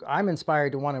 I'm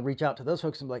inspired to want to reach out to those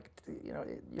folks and be like,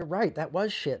 you're right, that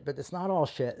was shit, but it's not all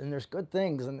shit, and there's good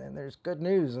things, and there's good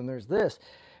news, and there's this,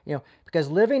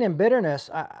 because living in bitterness,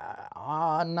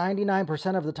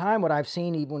 99% of the time, what I've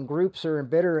seen, even when groups are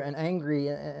bitter and angry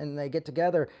and they get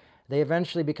together, they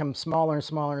eventually become smaller and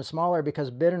smaller and smaller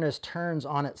because bitterness turns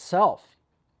on itself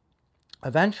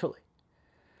eventually.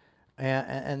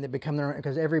 And they become their own,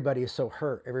 because everybody is so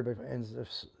hurt. Everybody,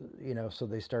 so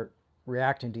they start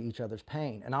reacting to each other's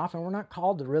pain. And often we're not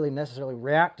called to really necessarily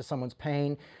react to someone's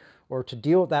pain or to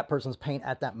deal with that person's pain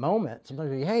at that moment. Sometimes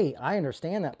we, hey, I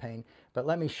understand that pain, but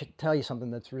let me tell you something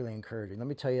that's really encouraging. Let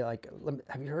me tell you,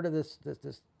 have you heard of this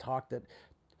talk that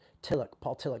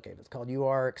Paul Tillich gave? It's called "You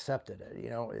Are Accepted."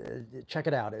 Check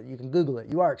it out. You can Google it.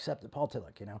 "You Are Accepted," Paul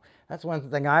Tillich. That's one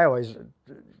thing I always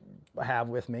have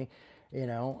with me.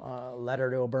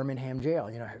 Letter to a Birmingham jail.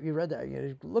 Have you read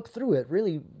that? Look through it.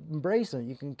 Really embrace it.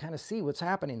 You can kind of see what's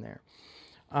happening there.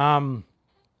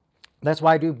 That's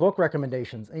why I do book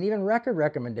recommendations and even record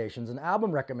recommendations and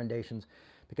album recommendations,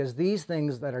 because these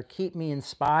things that keep me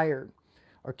inspired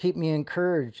or keep me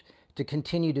encouraged to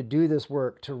continue to do this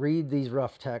work, to read these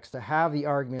rough texts, to have the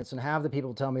arguments and have the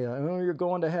people tell me, oh, you're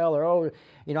going to hell, or, oh,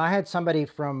 I had somebody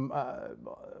from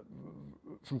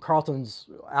Carlton's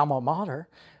alma mater,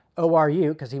 ORU,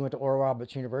 because he went to Oral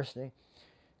Roberts University,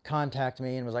 contact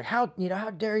me and was like, how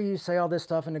dare you say all this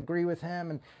stuff and agree with him?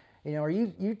 And, are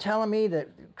you telling me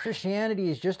that Christianity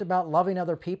is just about loving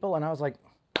other people? And I was like,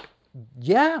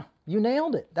 yeah, you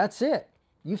nailed it. That's it.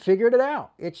 You figured it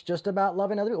out. It's just about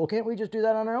loving other people. Well, can't we just do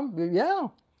that on our own? Yeah.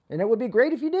 And it would be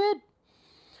great if you did.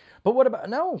 But what about,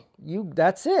 no,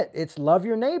 that's it. It's love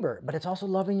your neighbor, but it's also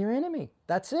loving your enemy.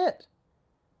 That's it.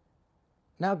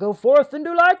 Now go forth and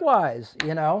do likewise,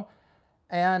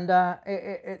 And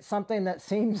it's something that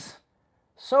seems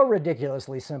so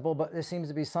ridiculously simple, but it seems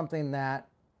to be something that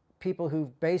people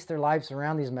who've based their lives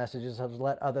around these messages have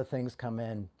let other things come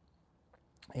in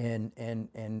and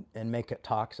make it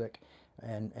toxic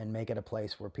and make it a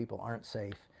place where people aren't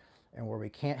safe and where we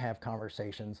can't have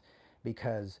conversations,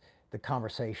 because the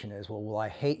conversation is, well, will I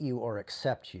hate you or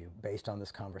accept you based on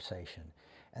this conversation?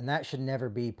 And that should never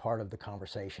be part of the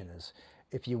conversation. Is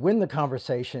if you win the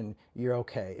conversation, you're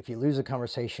okay. If you lose the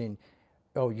conversation,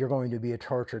 oh, you're going to be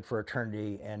tortured for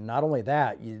eternity. And not only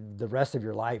that, the rest of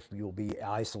your life, you'll be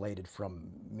isolated from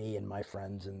me and my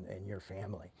friends and your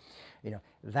family.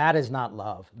 That is not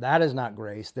love. That is not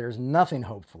grace. There's nothing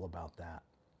hopeful about that.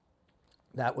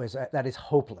 That is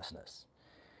hopelessness.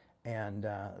 And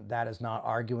that is not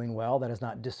arguing well. That is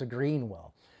not disagreeing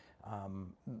well.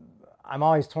 I'm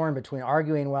always torn between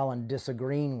arguing well and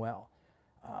disagreeing well.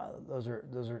 Those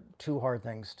are two hard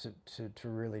things to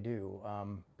really do.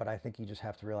 But I think you just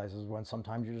have to realize is when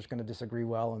sometimes you're just going to disagree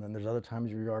well, and then there's other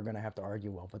times you are going to have to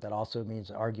argue well. But that also means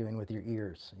arguing with your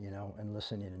ears, and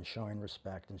listening and showing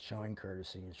respect and showing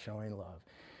courtesy and showing love,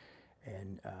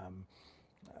 and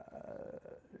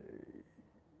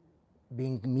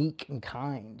being meek and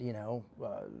kind,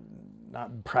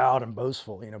 not proud and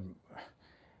boastful.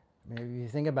 If you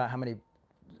think about how many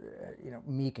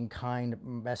meek and kind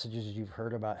messages you've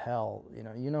heard about hell,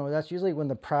 that's usually when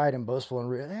the pride and boastful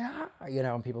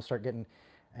and people start getting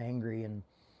angry. And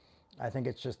I think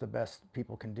it's just the best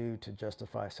people can do to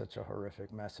justify such a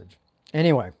horrific message.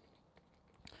 Anyway,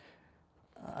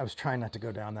 I was trying not to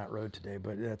go down that road today,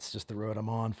 but that's just the road I'm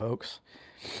on, folks.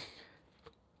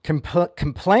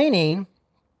 Complaining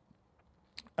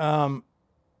can't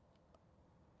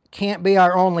be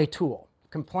our only tool.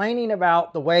 Complaining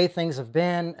about the way things have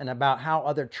been and about how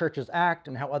other churches act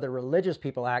and how other religious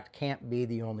people act can't be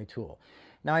the only tool.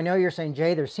 Now, I know you're saying,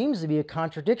 Jay, there seems to be a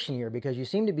contradiction here because you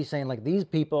seem to be saying like these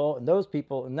people and those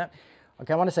people and that.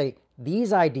 Okay, I want to say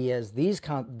these ideas, these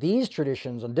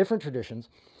traditions and different traditions,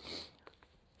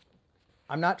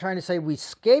 I'm not trying to say we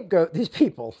scapegoat these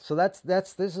people. So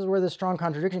this is where the strong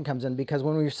contradiction comes in, because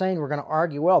when we're saying we're going to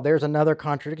argue well, there's another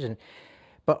contradiction.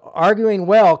 But arguing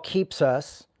well keeps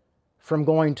us from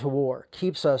going to war,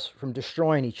 keeps us from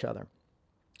destroying each other.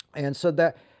 And so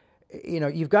that,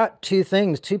 you've got two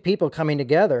people coming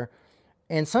together,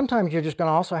 and sometimes you're just going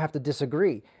to also have to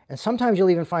disagree. And sometimes you'll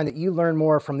even find that you learn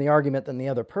more from the argument than the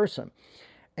other person.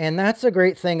 And that's a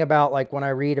great thing about, like, when I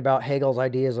read about Hegel's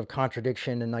ideas of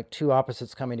contradiction and like two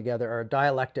opposites coming together, or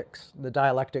dialectic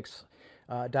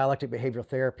behavioral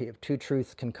therapy of two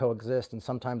truths can coexist, and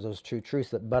sometimes those two truths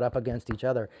that butt up against each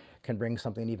other can bring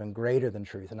something even greater than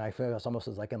truth. And I feel it's almost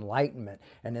as like enlightenment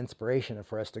and inspiration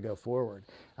for us to go forward.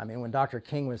 I mean, when Dr.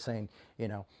 King was saying,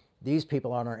 these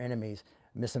people aren't our enemies,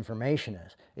 misinformation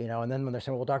is, and then when they're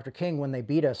saying, well, Dr. King, when they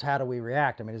beat us, how do we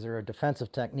react? I mean, is there a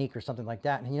defensive technique or something like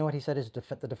that? And you know what he said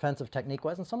the defensive technique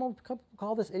was? And someone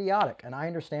called this idiotic, and I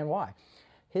understand why.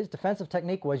 His defensive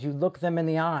technique was you look them in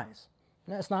the eyes.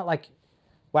 And it's not like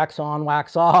wax on,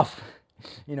 wax off,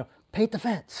 paint the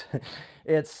fence.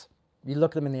 It's you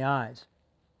look them in the eyes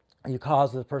and you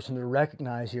cause the person to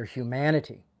recognize your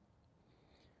humanity,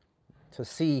 to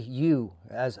see you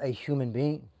as a human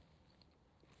being.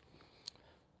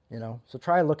 So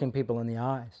try looking people in the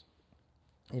eyes.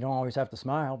 You don't always have to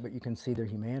smile, but you can see their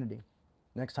humanity.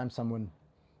 Next time someone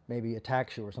maybe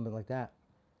attacks you or something like that.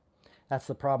 That's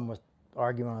the problem with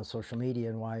arguing on social media,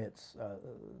 and why it's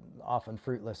often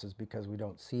fruitless is because we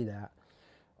don't see that.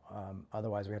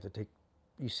 Otherwise, we have to take.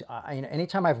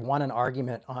 Anytime I've won an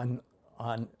argument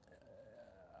online,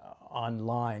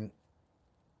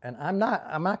 and I'm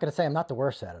not going to say I'm not the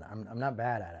worst at it. I'm not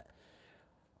bad at it.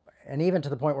 And even to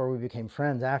the point where we became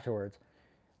friends afterwards,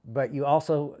 but you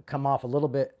also come off a little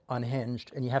bit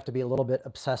unhinged, and you have to be a little bit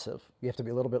obsessive. You have to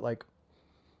be a little bit like,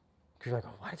 because you're like,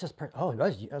 oh, why does this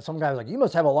person, some guy was like, you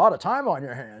must have a lot of time on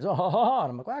your hands. And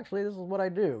I'm like, well, actually, this is what I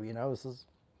do.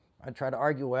 I try to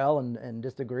argue well and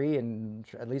disagree and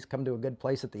at least come to a good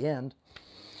place at the end.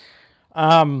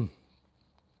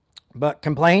 But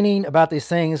complaining about these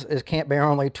things can't be our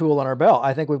only tool in our belt.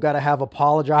 I think we've got to have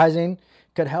apologizing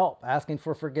could help, asking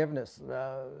for forgiveness,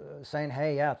 saying,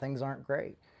 hey, yeah, things aren't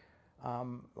great.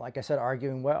 Like I said,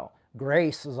 arguing well.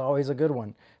 Grace is always a good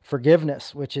one.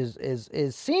 Forgiveness, which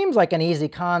seems like an easy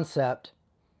concept.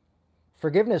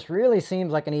 Forgiveness really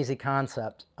seems like an easy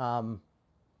concept.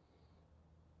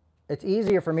 It's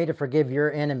easier for me to forgive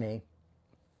your enemy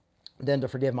than to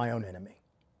forgive my own enemy,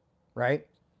 right?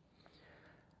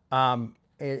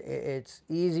 It's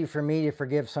easy for me to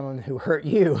forgive someone who hurt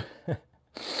you.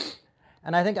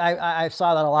 And I think I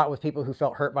saw that a lot with people who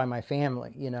felt hurt by my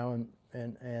family,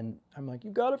 and I'm like,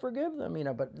 you got to forgive them,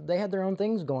 but they had their own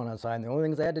things going on inside, and the only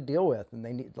things they had to deal with, and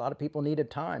a lot of people needed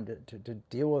time to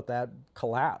deal with that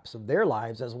collapse of their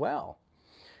lives as well,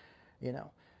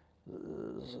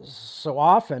 So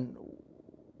often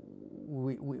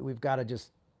we've got to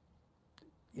just,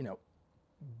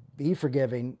 be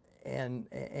forgiving, and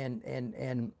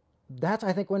that's,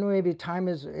 I think, when maybe time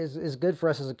is good for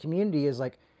us as a community, is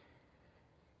like,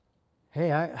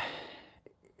 hey,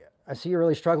 I see you're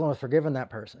really struggling with forgiving that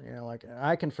person.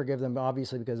 I can forgive them,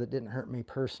 obviously, because it didn't hurt me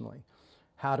personally.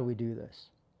 How do we do this?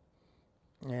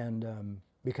 And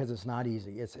because it's not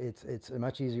easy. It's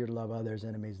much easier to love others'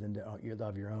 enemies than to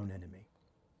love your own enemy.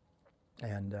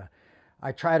 And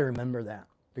I try to remember that,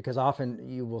 because often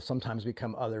you will sometimes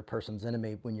become other person's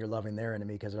enemy when you're loving their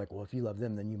enemy, because they're like, well, if you love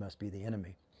them, then you must be the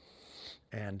enemy.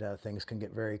 And things can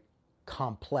get very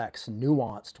complex,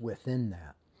 nuanced within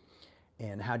that.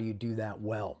 And how do you do that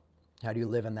well? How do you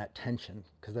live in that tension?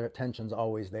 Because that tension's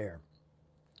always there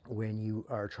when you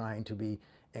are trying to be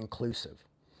inclusive.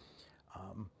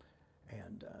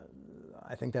 And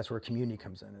I think that's where community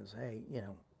comes in, is, hey,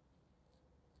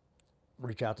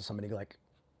 reach out to somebody like,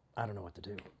 I don't know what to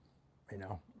do.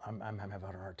 I'm having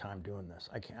a hard time doing this.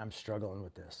 I'm struggling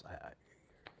with this.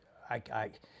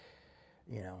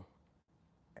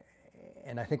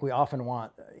 And I think we often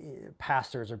want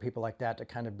pastors or people like that to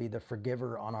kind of be the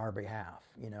forgiver on our behalf,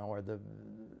 or the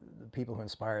people who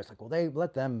inspire us. Like, well,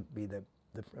 let them be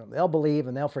they'll believe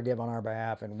and they'll forgive on our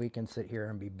behalf, and we can sit here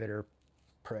and be bitter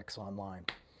pricks online.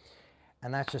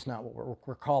 And that's just not what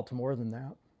we're called to more than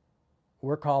that.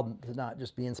 We're called to not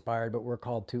just be inspired, but we're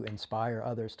called to inspire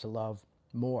others to love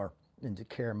more and to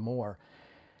care more.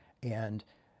 And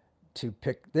to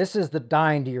pick, this is the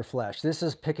dying to your flesh. This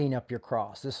is picking up your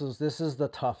cross. This is the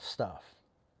tough stuff.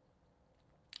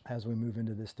 As we move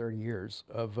into this 30 years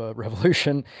of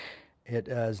revolution, it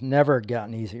has never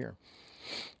gotten easier.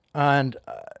 And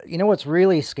you know what's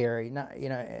really scary,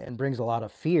 and brings a lot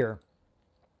of fear,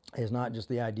 is not just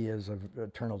the ideas of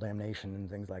eternal damnation and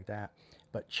things like that,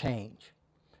 but change.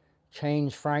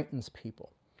 Change frightens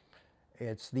people.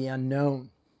 It's the unknown.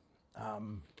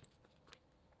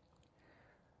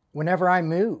 Whenever I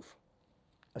move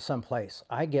someplace,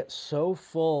 I get so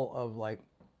full of like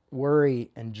worry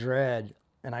and dread,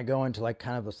 and I go into like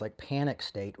kind of this like panic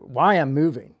state. Why I'm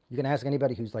moving? You can ask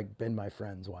anybody who's like been my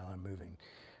friends while I'm moving.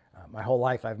 My whole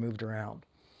life I've moved around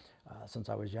since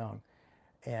I was young,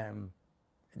 and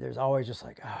there's always just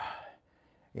like,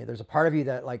 there's a part of you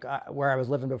that like where I was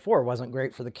living before wasn't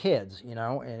great for the kids,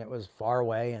 and it was far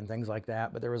away and things like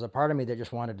that. But there was a part of me that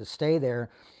just wanted to stay there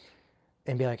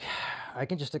and be like, I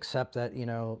can just accept that,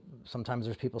 sometimes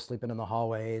there's people sleeping in the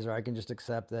hallways, or I can just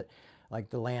accept that like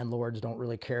the landlords don't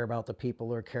really care about the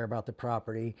people or care about the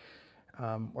property,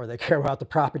 or they care about the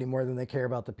property more than they care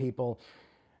about the people.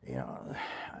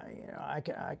 I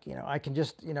can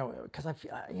just, because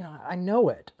I know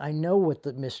it. I know what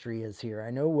the mystery is here.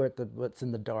 I know what's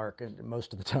in the dark, and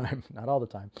most of the time, not all the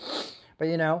time, but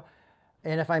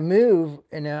and if I move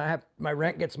and my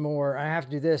rent gets more, I have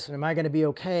to do this, and am I going to be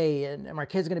okay? And are my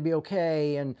kids going to be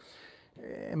okay? And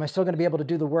am I still going to be able to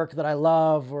do the work that I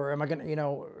love? Or am I going to,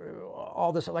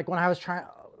 all this, like when I was trying,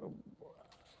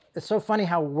 it's so funny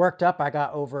how worked up I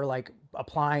got over like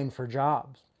applying for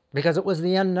jobs. Because it was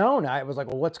the unknown. I was like,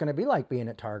 well, what's going to be like being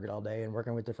at Target all day and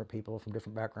working with different people from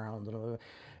different backgrounds, and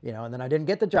then I didn't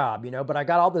get the job, but I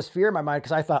got all this fear in my mind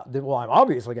because I thought, well, I'm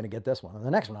obviously going to get this one. And the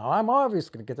next one, oh, I'm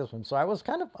obviously going to get this one. So I was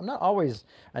I'm not always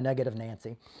a negative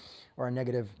Nancy or a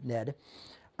negative Ned,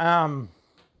 a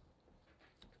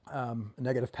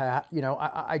negative Pat.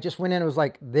 I just went in and was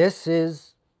like, this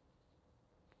is,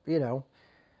 so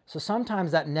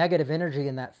sometimes that negative energy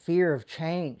and that fear of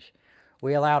change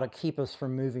we allow to keep us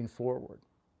from moving forward.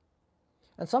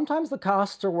 And sometimes the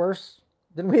costs are worse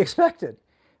than we expected.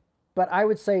 But I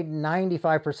would say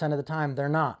 95% of the time they're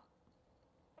not.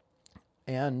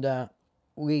 And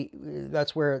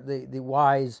that's where the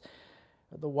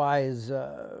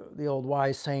old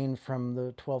wise saying from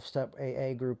the 12-step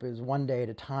AA group is one day at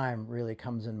a time really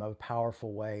comes in a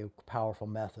powerful way, powerful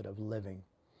method of living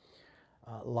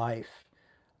life,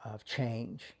 of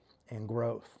change and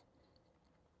growth,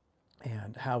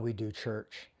 and how we do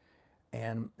church.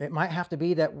 And it might have to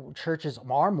be that churches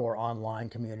are more online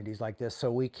communities like this,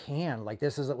 so we can, like,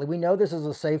 we know this is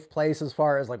a safe place as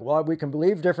far as like, well, we can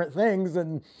believe different things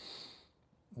and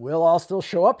we'll all still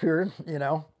show up here,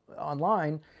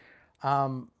 online.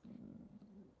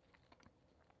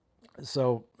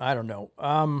 So I don't know.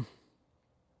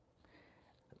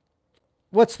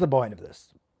 What's the point of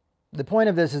this? The point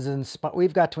of this is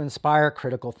we've got to inspire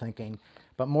critical thinking.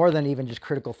 But more than even just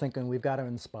critical thinking, we've got to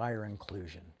inspire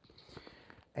inclusion.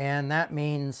 And that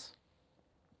means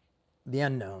the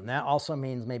unknown. That also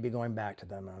means maybe going back to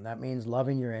the unknown. That means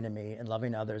loving your enemy and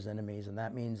loving others' enemies. And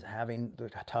that means having the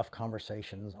tough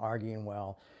conversations, arguing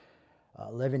well,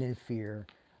 living in fear.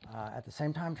 At the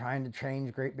same time, trying to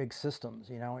change great big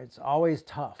systems. It's always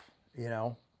tough,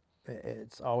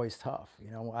 It's always tough.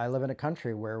 I live in a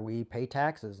country where we pay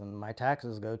taxes, and my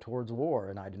taxes go towards war,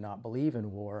 and I do not believe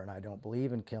in war, and I don't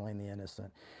believe in killing the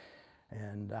innocent.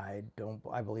 And I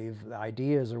believe the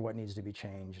ideas are what needs to be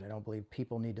changed. I don't believe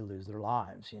people need to lose their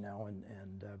lives,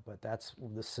 but that's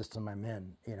the system I'm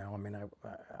in,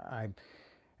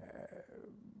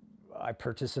 I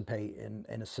participate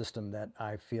in a system that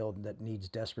I feel that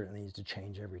desperately needs to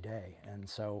change every day. And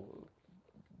so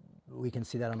we can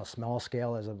see that on a small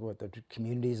scale as of what the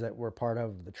communities that we're part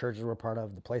of, the churches we're part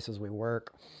of, the places we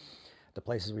work, the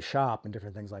places we shop, and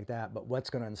different things like that. But what's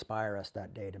going to inspire us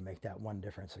that day to make that one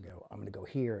difference and go, I'm going to go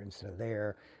here instead of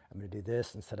there. I'm going to do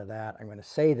this instead of that. I'm going to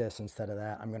say this instead of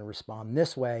that. I'm going to respond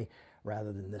this way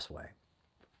rather than this way.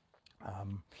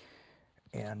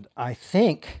 And I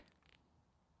think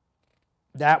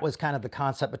that was kind of the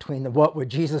concept between the what would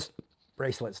Jesus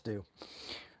bracelets do.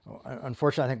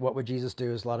 Unfortunately, I think what would Jesus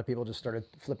do is a lot of people just started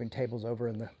flipping tables over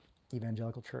in the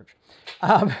evangelical church.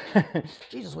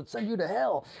 Jesus would send you to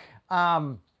hell.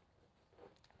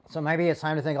 So maybe it's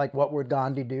time to think like, what would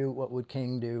Gandhi do? What would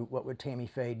King do? What would Tammy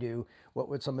Faye do? What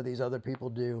would some of these other people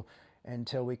do?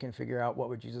 Until we can figure out what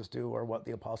would Jesus do, or what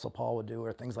the Apostle Paul would do,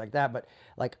 or things like that. But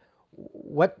like,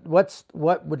 what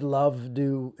would love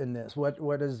do in this?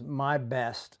 What is my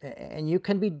best? And you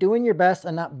can be doing your best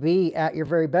and not be at your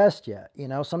very best yet. You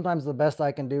know, sometimes the best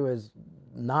I can do is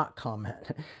not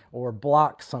comment or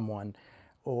block someone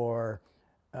or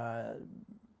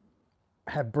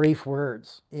have brief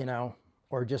words, you know,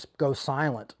 or just go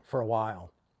silent for a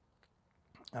while.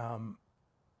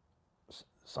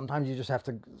 Sometimes you just have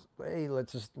to, hey,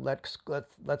 let's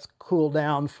cool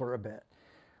down for a bit.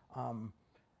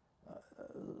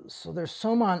 So there's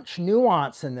so much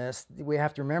nuance in this. We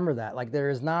have to remember that. Like, there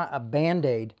is not a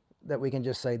Band-Aid that we can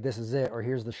just say this is it, or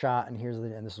here's the shot, and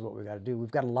and this is what we've got to do.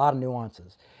 We've got a lot of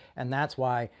nuances, and that's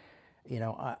why, you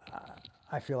know,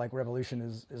 I feel like Revolution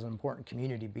is an important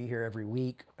community. Be here every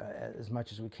week as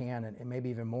much as we can, and maybe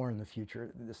even more in the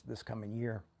future. This coming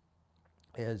year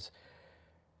is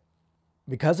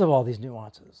because of all these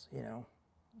nuances. You know,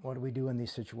 what do we do in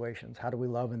these situations? How do we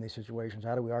love in these situations?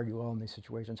 How do we argue well in these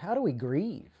situations? How do we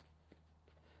grieve?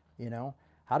 You know,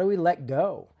 how do we let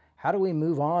go? How do we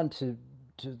move on to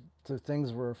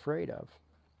things we're afraid of?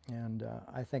 And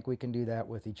I think we can do that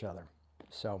with each other.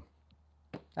 So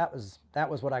that was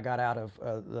what I got out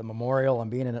of the memorial and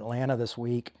being in Atlanta this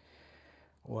week,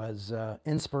 was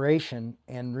inspiration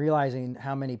and realizing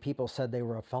how many people said they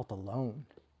felt alone.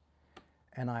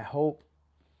 And I hope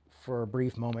for a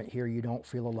brief moment here you don't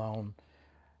feel alone.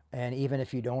 And even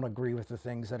if you don't agree with the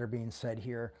things that are being said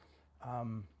here,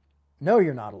 know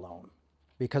you're not alone,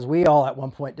 because we all at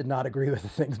one point did not agree with the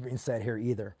things being said here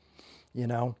either, you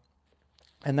know.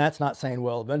 And that's not saying,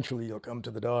 well, eventually you'll come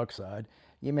to the dark side.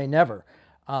 You may never.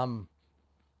 But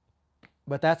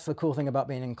that's the cool thing about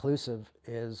being inclusive,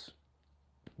 is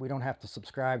we don't have to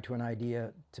subscribe to an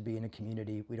idea to be in a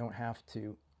community. We don't have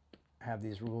to have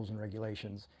these rules and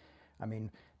regulations. I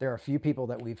mean, there are a few people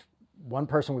that one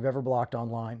person we've ever blocked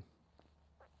online,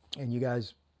 and you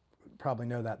guys probably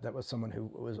know that was someone who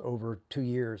was over 2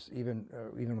 years, even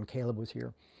when Caleb was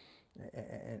here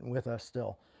and with us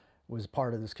still, was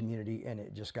part of this community, and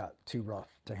it just got too rough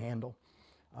to handle.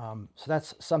 So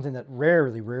that's something that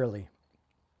rarely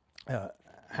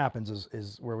happens,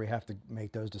 is where we have to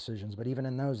make those decisions. But even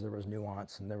in those, there was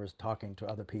nuance, and there was talking to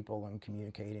other people and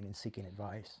communicating and seeking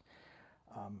advice.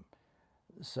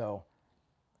 So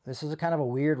this is a kind of a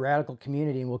weird, radical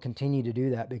community, and we'll continue to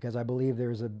do that because I believe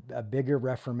there's a bigger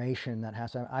Reformation that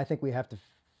has to. I think we have to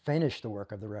finish the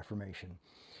work of the Reformation.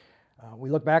 We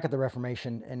look back at the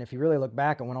Reformation, and if you really look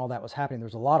back at when all that was happening,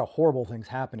 there's a lot of horrible things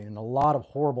happening and a lot of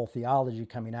horrible theology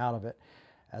coming out of it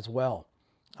as well.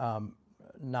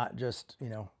 Not just, you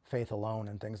know, faith alone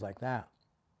and things like that.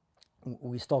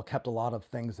 We still kept a lot of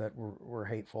things that were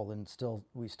hateful, and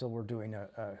we still were doing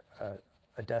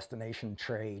a destination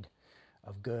trade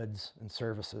of goods and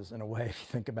services, in a way, if you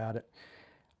think about it,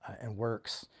 and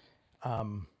works.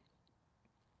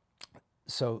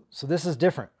 So this is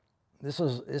different. This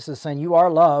is saying you are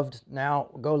loved, now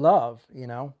go love, you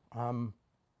know. And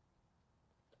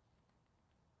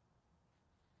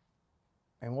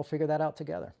we'll figure that out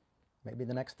together. Maybe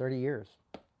the next 30 years.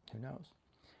 Who knows?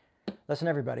 Listen,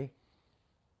 everybody.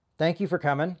 Thank you for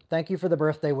coming. Thank you for the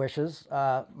birthday wishes.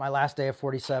 My last day of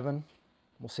 47.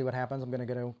 We'll see what happens. I'm going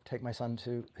to go take my son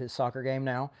to his soccer game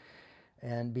now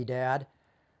and be dad.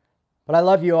 But I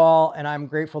love you all, and I'm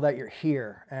grateful that you're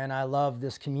here. And I love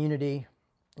this community.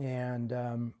 And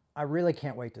I really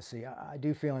can't wait to see. I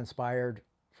do feel inspired.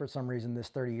 For some reason, this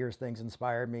 30 years thing's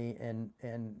inspired me.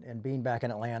 And being back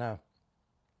in Atlanta,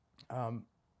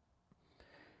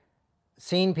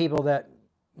 seeing people that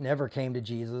never came to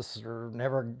Jesus or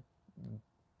never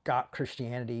got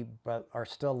Christianity, but are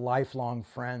still lifelong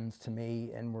friends to me,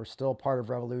 and we're still part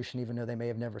of Revolution, even though they may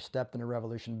have never stepped in a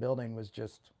Revolution building, was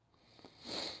just,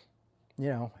 you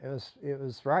know, it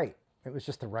was right. It was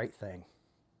just the right thing.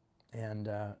 And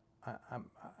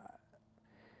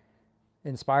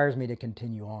inspires me to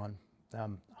continue on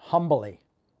humbly.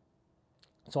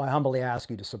 So I humbly ask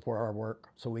you to support our work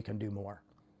so we can do more.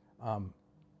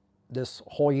 This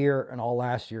whole year and all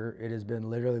last year, it has been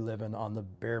literally living on the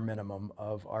bare minimum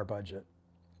of our budget.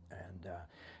 And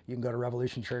you can go to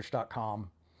revolutionchurch.com,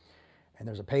 and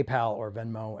there's a PayPal or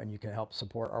Venmo, and you can help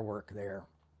support our work there.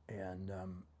 And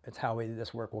it's how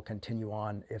this work will continue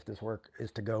on. If this work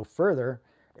is to go further,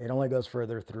 it only goes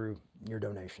further through your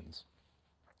donations.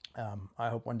 I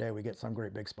hope one day we get some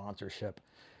great big sponsorship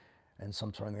and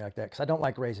something like that, because I don't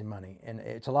like raising money. And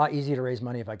it's a lot easier to raise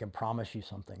money if I can promise you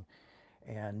something.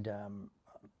 And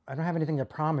I don't have anything to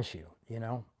promise you, you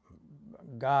know.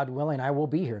 God willing, I will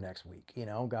be here next week. You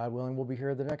know, God willing, we'll be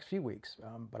here the next few weeks.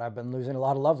 But I've been losing a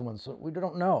lot of loved ones, so we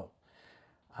don't know.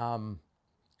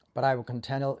 But I will can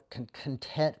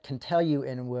tell you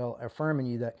and will affirm in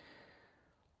you that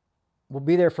we'll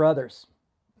be there for others.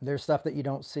 There's stuff that you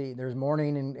don't see. There's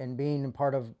mourning and being a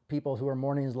part of people who are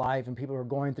mourning's life, and people who are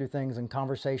going through things and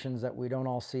conversations that we don't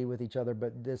all see with each other.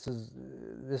 But this is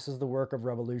the work of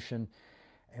Revolution,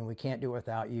 and we can't do it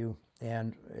without you.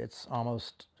 And it's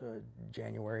almost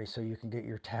January, so you can get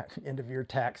your end of year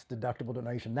tax deductible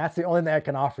donation. That's the only thing I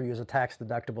can offer you is a tax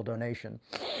deductible donation.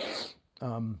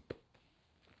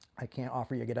 I can't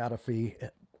offer you a get out of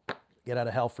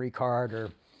hell free card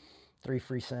or 3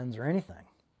 free sins or anything.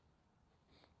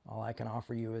 All I can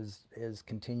offer you is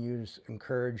continue to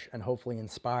encourage and hopefully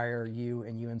inspire you,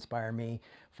 and you inspire me,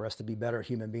 for us to be better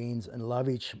human beings and love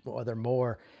each other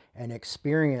more and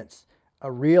experience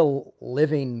a real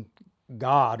living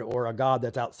God, or a God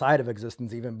that's outside of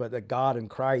existence even, but the God in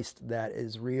Christ that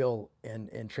is real and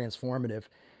transformative,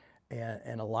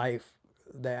 and a life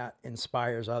that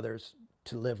inspires others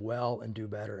to live well and do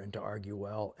better and to argue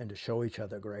well and to show each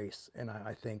other grace. And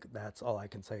I think that's all I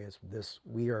can say is this: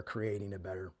 we are creating a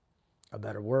better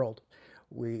world.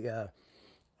 We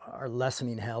are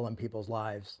lessening hell in people's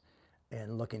lives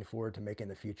and looking forward to making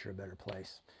the future a better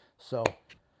place. So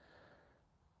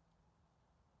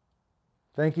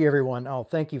thank you, everyone. Oh,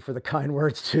 thank you for the kind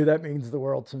words too. That means the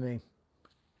world to me.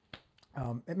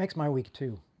 It makes my week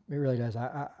too. It really does.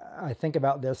 I think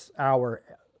about this hour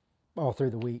all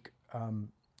through the week.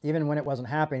 Even when it wasn't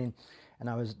happening and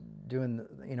I was doing,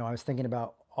 I was thinking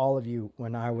about all of you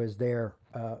when I was there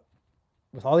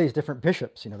with all these different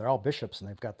bishops. They're all bishops, and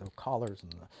they've got the collars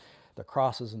and the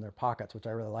crosses in their pockets, which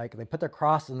I really like. They put their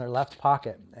cross in their left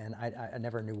pocket, and I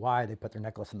never knew why they put their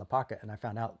necklace in the pocket. And I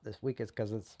found out this week it's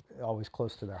because it's always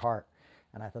close to their heart.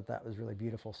 And I thought that was really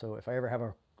beautiful. So if I ever have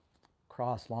a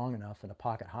cross long enough and a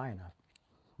pocket high enough,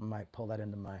 I might pull that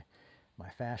into my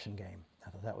fashion game. I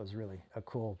thought that was really a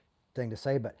cool thing to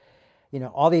say. But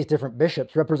all these different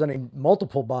bishops representing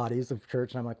multiple bodies of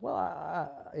church, and I'm like,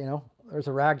 well, there's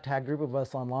a ragtag group of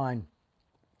us online,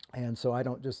 and so I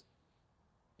don't just,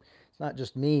 it's not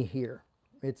just me here,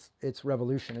 it's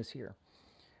Revolution is here.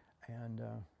 And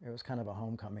it was kind of a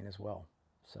homecoming as well.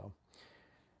 So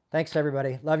thanks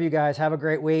everybody, love you guys, have a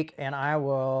great week, and I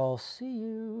will see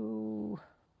you.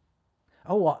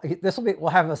 Oh, well,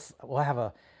 we'll have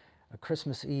a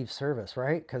Christmas Eve service,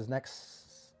 right? Because next,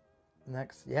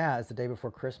 it's the day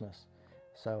before Christmas.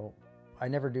 So I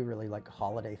never do really like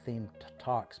holiday themed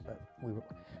talks, but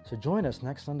so join us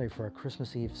next Sunday for a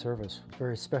Christmas Eve service,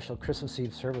 very special Christmas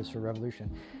Eve service for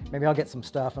Revolution. Maybe I'll get some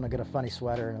stuff, and I'll get a funny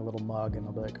sweater and a little mug, and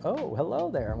I'll be like, oh,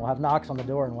 hello there. And we'll have knocks on the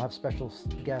door, and we'll have special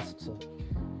guests.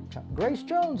 Grace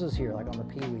Jones is here, like on the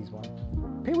Pee Wee's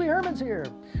one. Pee Wee Herman's here.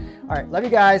 All right, love you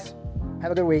guys.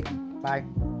 Have a good week. Bye.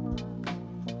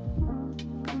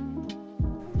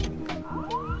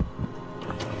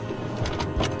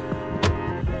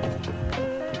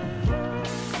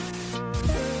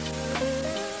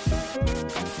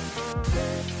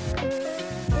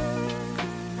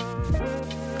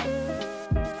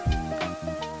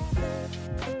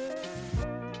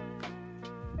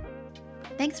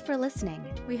 Thanks for listening.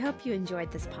 We hope you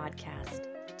enjoyed this podcast.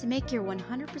 To make your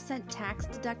 100%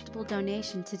 tax-deductible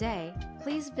donation today,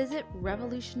 please visit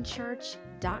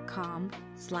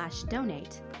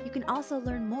revolutionchurch.com/donate. You can also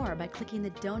learn more by clicking the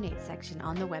donate section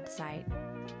on the website.